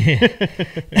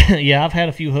 Yeah, I've had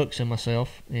a few hooks in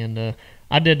myself, and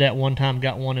I did that one time.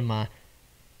 Got one in my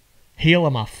heel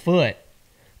of my foot.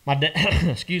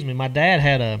 Excuse me. My dad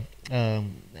had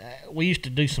we used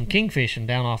to do some kingfishing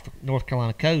down off the North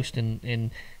Carolina coast, and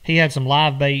he had some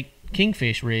live bait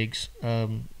kingfish rigs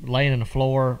laying in the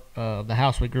floor of the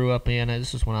house we grew up in.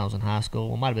 This is when I was in high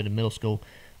school. It might have been in middle school.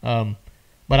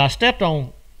 But I stepped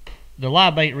on the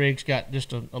live bait rigs. Got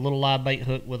just a little live bait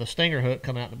hook with a stinger hook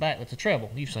coming out the back. It's a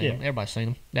treble. You've seen them. Everybody's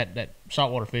seen them. That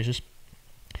saltwater fishes.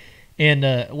 And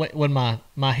when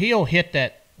my heel hit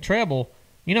that treble,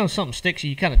 you know, something sticks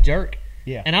you kind of jerk.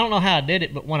 Yeah. And I don't know how I did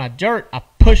it, but when I jerked, I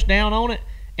pushed down on it,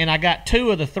 and I got two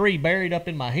of the three buried up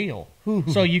in my heel.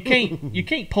 So you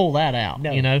can't pull that out,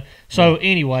 No. you know. So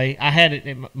anyway, I had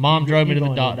it. Mom drove me to the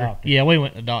going to the doctor. doctor. Yeah, we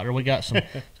went to the doctor. We got some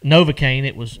Novocaine.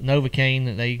 It was Novocaine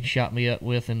that they shot me up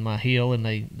with in my heel, and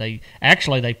they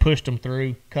actually pushed them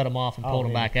through, cut them off, and pulled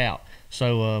them back out.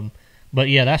 So, but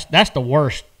yeah, that's the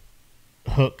worst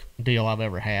hook deal I've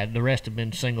ever had. The rest have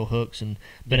been single hooks and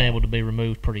been able to be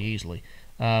removed pretty easily.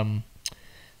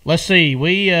 Let's see.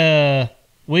 We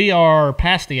are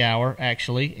past the hour,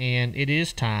 actually, and it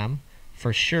is time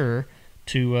for sure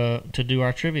to do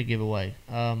our trivia giveaway.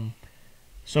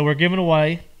 So we're giving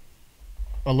away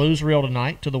a lose reel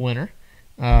tonight to the winner.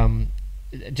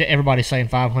 Everybody's saying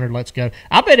 500, let's go.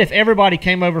 I bet if everybody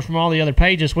came over from all the other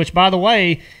pages, which, by the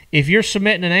way, if you're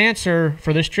submitting an answer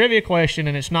for this trivia question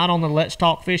and it's not on the Let's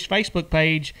Talk Fish Facebook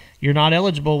page, you're not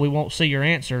eligible. We won't see your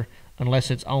answer unless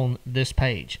it's on this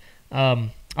page. All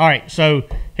right, so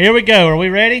here we go. Are we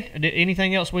ready?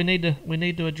 Anything else we need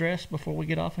to address before we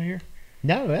get off of here?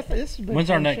 No, this has been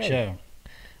When's our next show?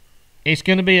 It's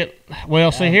going to be here's the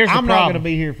problem. I'm not going to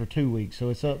be here for 2 weeks, so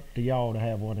it's up to y'all to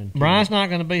have one. In 2 Brian's weeks. not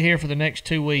going to be here for the next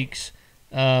 2 weeks.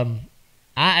 I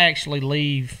actually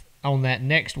leave on that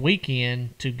next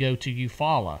weekend to go to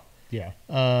Eufaula. Yeah.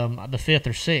 The 5th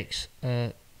or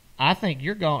 6th. I think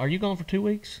you're going. Are you going for 2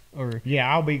 weeks? Or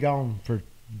Yeah, I'll be gone for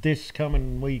this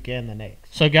coming week and the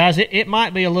next. So, guys, it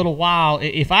might be a little while.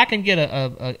 If I can get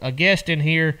a guest in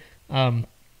here in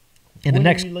the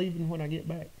next... When are you leaving when I get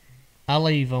back? I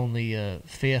leave on the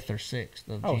 5th or 6th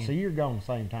of June. So you're going the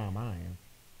same time I am.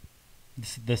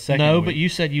 The second No, week. but you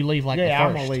said you leave like the 1st. Yeah,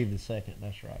 I'm going to leave the 2nd.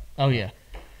 That's right. Oh, yeah.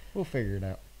 We'll figure it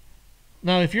out.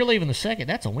 No, if you're leaving the 2nd,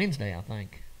 that's a Wednesday, I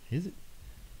think. Is it?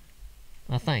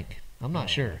 I think. I'm not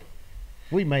sure.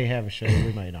 We may have a show.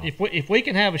 We may not. If we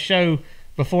can have a show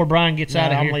before Brian gets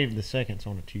out of I'm here. leaving the 2nd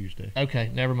on a Tuesday. Okay,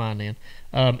 never mind then.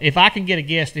 If I can get a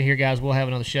guest in here, guys, we'll have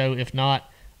another show. If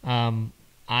not,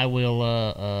 I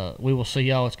will. We will see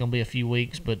y'all. It's going to be a few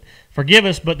weeks, but forgive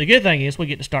us. But the good thing is we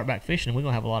get to start back fishing, and we're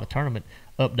going to have a lot of tournament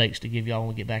updates to give y'all when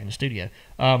we get back in the studio.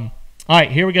 All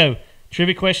right, here we go.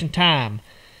 Trivia question time.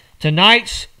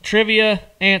 Tonight's trivia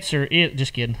answer is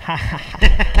just kidding.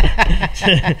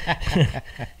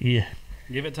 Yeah.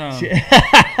 Give it time.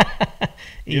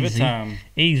 Give it time.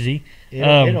 Easy.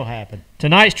 It'll happen.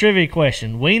 Tonight's trivia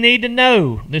question. We need to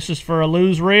know. This is for a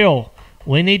lose reel.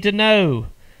 We need to know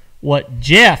what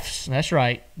Jeff's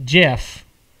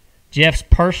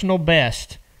personal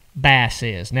best bass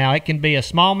is. Now, it can be a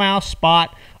smallmouth,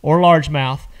 spot, or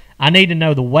largemouth. I need to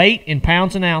know the weight in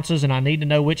pounds and ounces, and I need to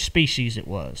know which species it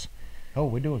was. Oh,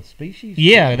 we're doing species?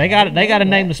 Yeah, they got to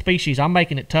name the species. I'm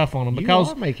making it tough on them because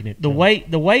you are making it the tough.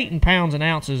 weight in pounds and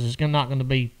ounces is not going to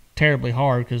be terribly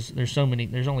hard because there's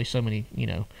only so many.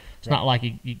 It's not like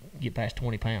you get past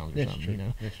 20 pounds or something.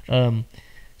 True. That's true.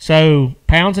 So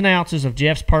pounds and ounces of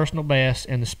Jeff's personal best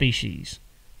and the species.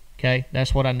 Okay,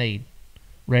 that's what I need.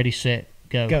 Ready, set,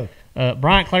 go.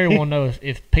 Bryant Clary want to know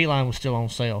if P-Line was still on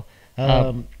sale.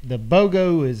 The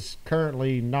BOGO is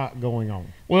currently not going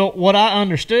on. Well, what I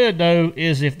understood, though,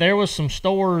 is if there was some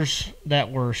stores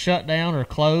that were shut down or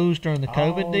closed during the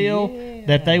COVID deal,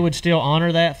 that they would still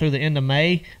honor that through the end of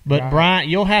May. But, Bryant,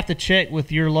 you'll have to check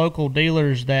with your local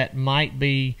dealers that might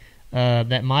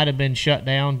have been shut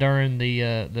down during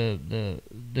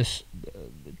this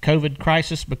COVID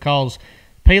crisis because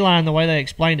P-Line, the way they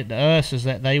explained it to us is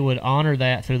that they would honor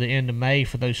that through the end of May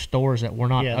for those stores that were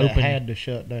not open. That had to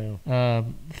shut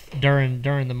down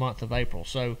during the month of April.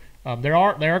 So there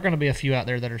are going to be a few out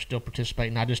there that are still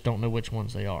participating. I just don't know which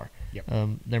ones they are. Yep.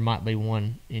 There might be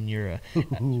one in your.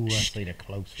 I see the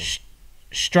close one.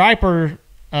 Striper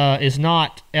is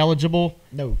not eligible.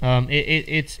 No.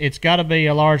 It's got to be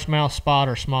a largemouth, spot,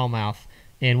 or smallmouth.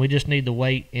 And we just need the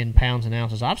weight in pounds and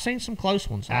ounces. I've seen some close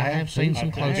ones. I have seen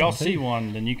some close ones. If y'all see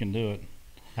one, then you can do it.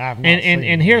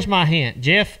 And here's my hint.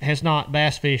 Jeff has not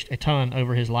bass fished a ton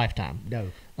over his lifetime.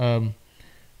 No.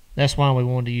 That's why we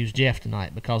wanted to use Jeff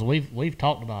tonight because we've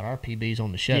talked about our PBs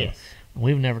on the show. Yes.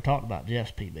 We've never talked about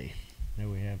Jeff's PB. No,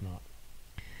 we have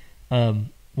not.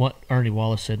 What Ernie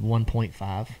Wallace said,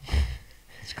 1.5.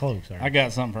 It's close, Ernie. I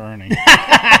got something for Ernie.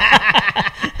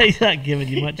 He's not giving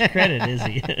you much credit, is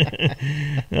he?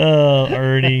 Oh,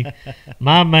 Ernie.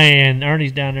 My man.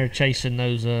 Ernie's down there chasing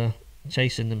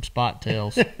them spot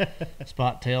tails.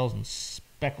 Spot tails and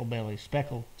speckle bellies.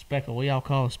 Speckle. We all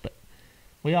call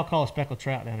a speckled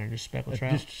trout down there. Just speckled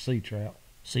trout. Just sea trout.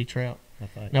 Sea trout. I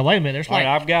think. Now, wait a minute. There's All right,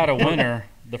 I've got a winner.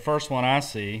 The first one I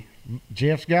see.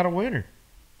 Jeff's got a winner.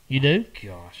 You do?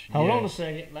 Gosh. Hold on a yes.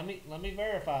 second. Let me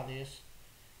verify this.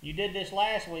 You did this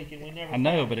last week and we never. I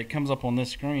know, but it comes up on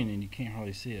this screen and you can't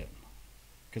hardly see it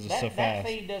because it's so fast. That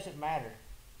feed doesn't matter.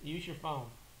 Use your phone.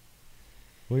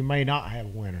 We may not have a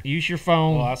winner. Use your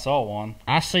phone. Well, I saw one.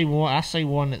 I see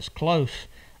one that's close.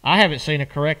 I haven't seen a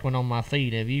correct one on my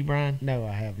feed. Have you, Brian? No,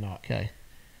 I have not. Okay.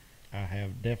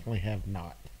 Definitely have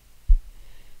not.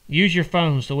 Use your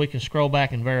phone so we can scroll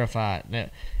back and verify it. Now,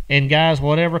 and guys,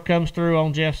 whatever comes through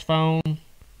on Jeff's phone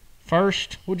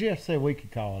first. Well, Jeff said we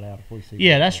could call it out if we see.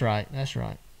 Yeah, that's right. That's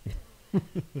right.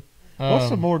 What's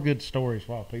some more good stories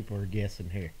while people are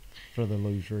guessing here for the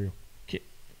lose reel?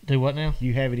 Do what now?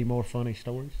 You have any more funny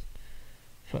stories?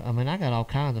 I mean, I got all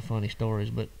kinds of funny stories,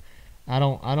 but I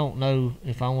don't know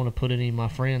if I want to put any of my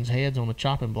friends' heads on a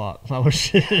chopping block while we're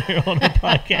sitting here on a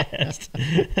podcast.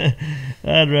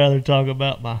 I'd rather talk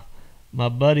about my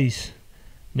buddies'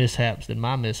 mishaps than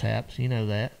my mishaps. You know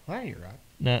that. Well, you're right.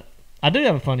 No, I do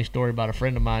have a funny story about a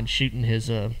friend of mine shooting his.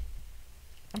 I'm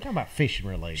talking about fishing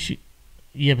related.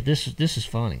 Yeah, but this is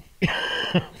funny.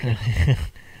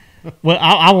 Well,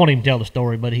 I won't even tell the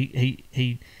story, but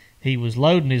he was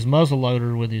loading his muzzle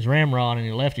loader with his ramrod, and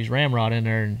he left his ramrod in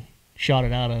there and shot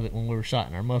it out of it when we were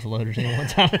sighting our muzzle loaders in one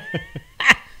time.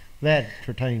 That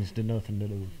pertains to nothing to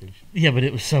do with fishing. Yeah, but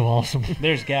it was so awesome.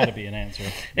 There's got to be an answer.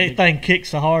 That thing kicked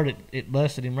so hard it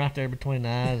busted him right there between the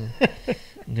eyes.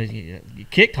 And you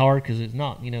kicked hard because it's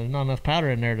not not enough powder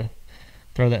in there to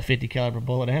throw that 50 caliber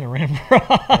bullet and a ramrod.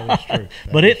 That is true.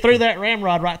 But it threw that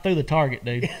ramrod right through the target,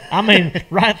 dude. I mean,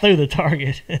 right through the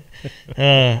target.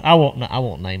 I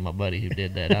won't name my buddy who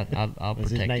did that. I'll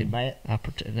Was protect his name him. Matt?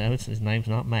 No, his name's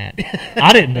not Matt.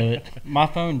 I didn't do it. My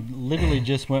phone literally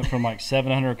just went from like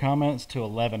 700 comments to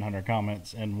 1,100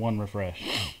 comments in one refresh.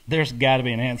 There's got to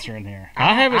be an answer in here.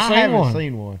 I haven't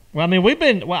seen one. Well, I mean,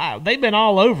 they've been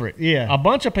all over it. Yeah. A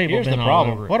bunch of people Here's have been the all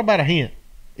problem. over it. What about a hint?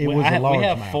 It was a largemouth. We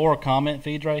have 4 comment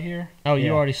feeds right here, Oh, you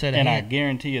Yeah. already said it. and I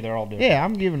guarantee you they're all different. Yeah,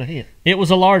 I'm giving a hint. It was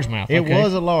a largemouth. It okay?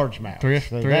 was a largemouth. Thrift.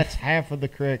 That's half of the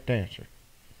correct answer.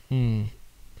 I'm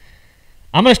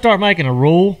going to start making a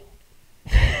rule.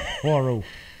 What rule?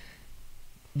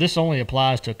 This only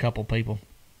applies to a couple people.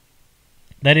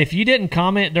 That if you didn't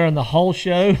comment during the whole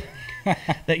show,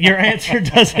 that your answer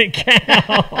doesn't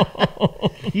count.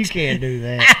 You can't do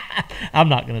that. I'm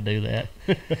not going to do that.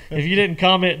 If you didn't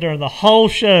comment during the whole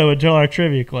show until our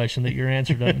trivia question, that your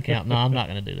answer doesn't count. No, I'm not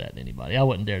going to do that to anybody. I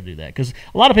wouldn't dare do that because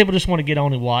a lot of people just want to get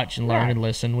on and watch and learn Right. and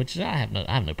listen, which I have no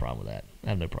problem with that. I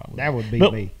have no problem with that. That would be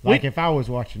But me. we- Like if I was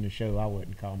watching the show, I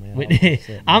wouldn't comment. I would just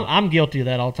sit I'm, there. I'm guilty of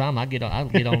that all the time. I get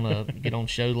on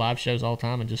live shows all the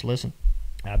time and just listen.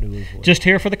 I do as well. Just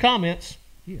here for the comments.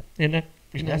 Yeah. Isn't that,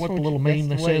 isn't that That's what the you- little that's meme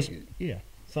the that way- says? Yeah,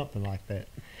 something like that.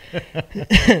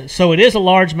 So it is a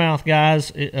largemouth, guys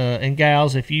and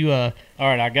gals. If you All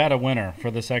right, I got a winner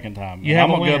for the second time. You And have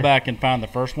I'm a going to winner. go back and find the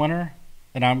first winner,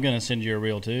 and I'm going to send you a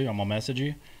reel too. I'm going to message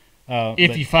you. if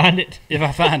But you find it, if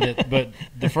I find it. But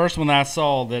the first one I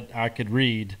saw that I could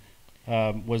read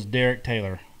was Derek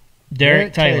Taylor.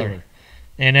 Derek Taylor.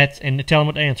 And tell them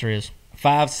what the answer is.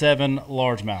 5'7"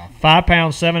 largemouth. 5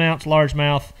 pound, 7 ounce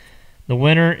largemouth. The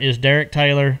winner is Derek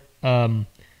Taylor. Jeff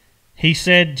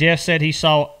said he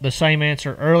saw the same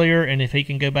answer earlier, and if he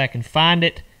can go back and find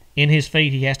it in his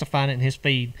feed, he has to find it in his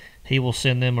feed, he will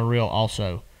send them a reel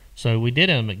also. So we did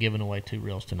end up giving away 2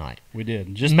 reels tonight. We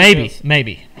did. Just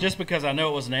Maybe. Just because I know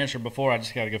it was an answer before, I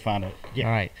just got to go find it. Yeah.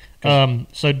 All right.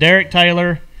 So Derek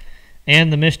Taylor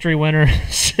and the mystery winner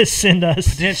send us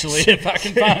Potentially, if I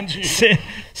can find you.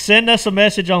 Send us a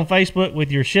message on Facebook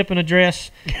with your shipping address,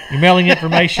 your mailing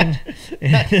information.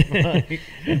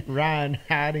 Ryan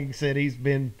Hiding said he's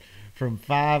been from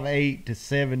 5'8" to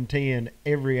 7'10"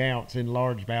 every ounce in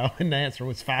largemouth, and the answer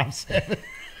was 5'7".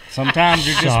 Sometimes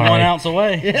you're just Sorry. 1 ounce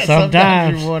away. Yeah,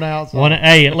 Sometimes you're 1 ounce.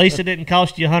 Hey, at least it didn't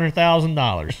cost you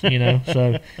 $100,000, you know.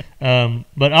 So,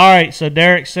 but all right. So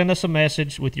Derek, send us a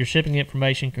message with your shipping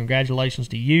information. Congratulations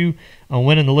to you on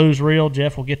winning the Lose Reel.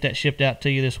 Jeff will get that shipped out to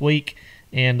you this week.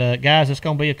 And guys, it's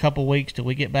going to be a couple weeks till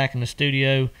we get back in the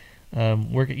studio.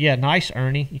 Nice,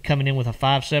 Ernie. You coming in with a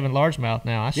 5'7" largemouth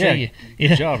now. I see you.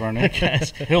 Good job, Ernie.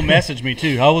 He'll message me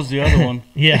too. How was the other one?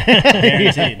 Yeah.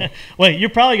 Guaranteed. Wait, you're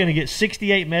probably going to get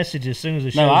 68 messages as soon as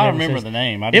the show. No, I remember the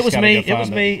name. I just It was gotta me. go It was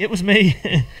find me. It was me.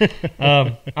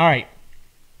 All right.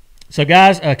 So,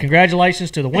 guys,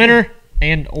 congratulations to the winner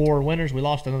and or winners. We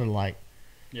lost another light.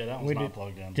 Yeah, that one's not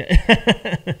plugged in.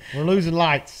 We're losing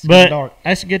lights. It's getting But dark.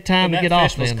 that's a good time And to that get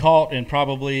off fish was then. caught in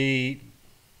probably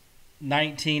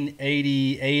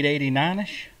 1988,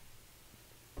 89-ish.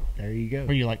 There you go.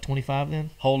 Were you like 25 then?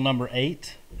 Hole number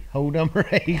 8. Hole number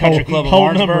 8. Country Club of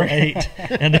Hole number Orangeburg.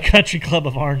 8 and the Country Club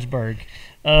of Orangeburg.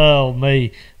 Oh,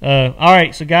 me. All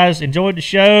right, so, guys, enjoyed the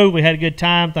show. We had a good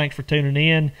time. Thanks for tuning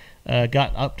in.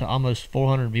 Got up to almost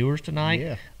 400 viewers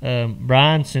tonight. Yeah.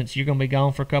 Brian, since you're going to be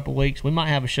gone for a couple of weeks, we might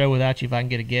have a show without you if I can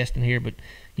get a guest in here, but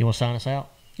you want to sign us out?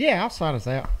 Yeah, I'll sign us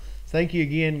out. Thank you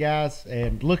again, guys,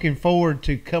 and looking forward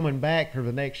to coming back for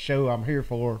the next show I'm here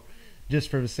for, just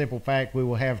for the simple fact we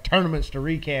will have tournaments to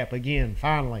recap again,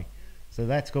 finally. So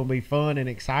that's going to be fun and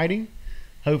exciting.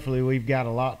 Hopefully we've got a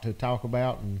lot to talk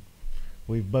about, and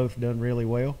we've both done really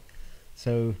well.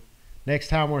 So next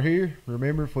time we're here,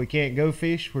 remember, if we can't go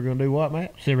fish, we're going to do what,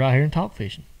 Matt? Sit right here and talk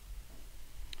fishing.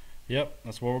 Yep,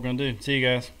 that's what we're going to do. See you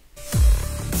guys.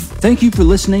 Thank you for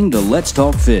listening to Let's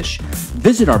Talk Fish.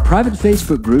 Visit our private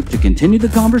Facebook group to continue the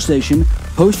conversation,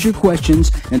 post your questions,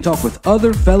 and talk with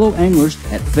other fellow anglers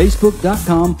at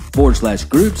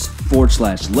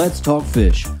facebook.com/groups/Let's Talk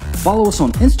Fish. Follow us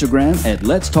on Instagram at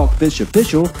Let's Talk Fish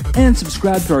Official and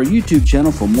subscribe to our YouTube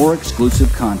channel for more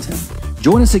exclusive content.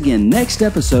 Join us again next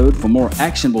episode for more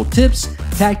actionable tips,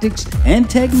 tactics, and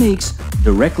techniques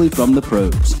directly from the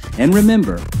pros. And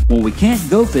remember, when we can't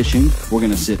go fishing, we're going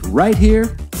to sit right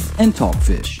here and talk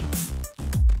fish.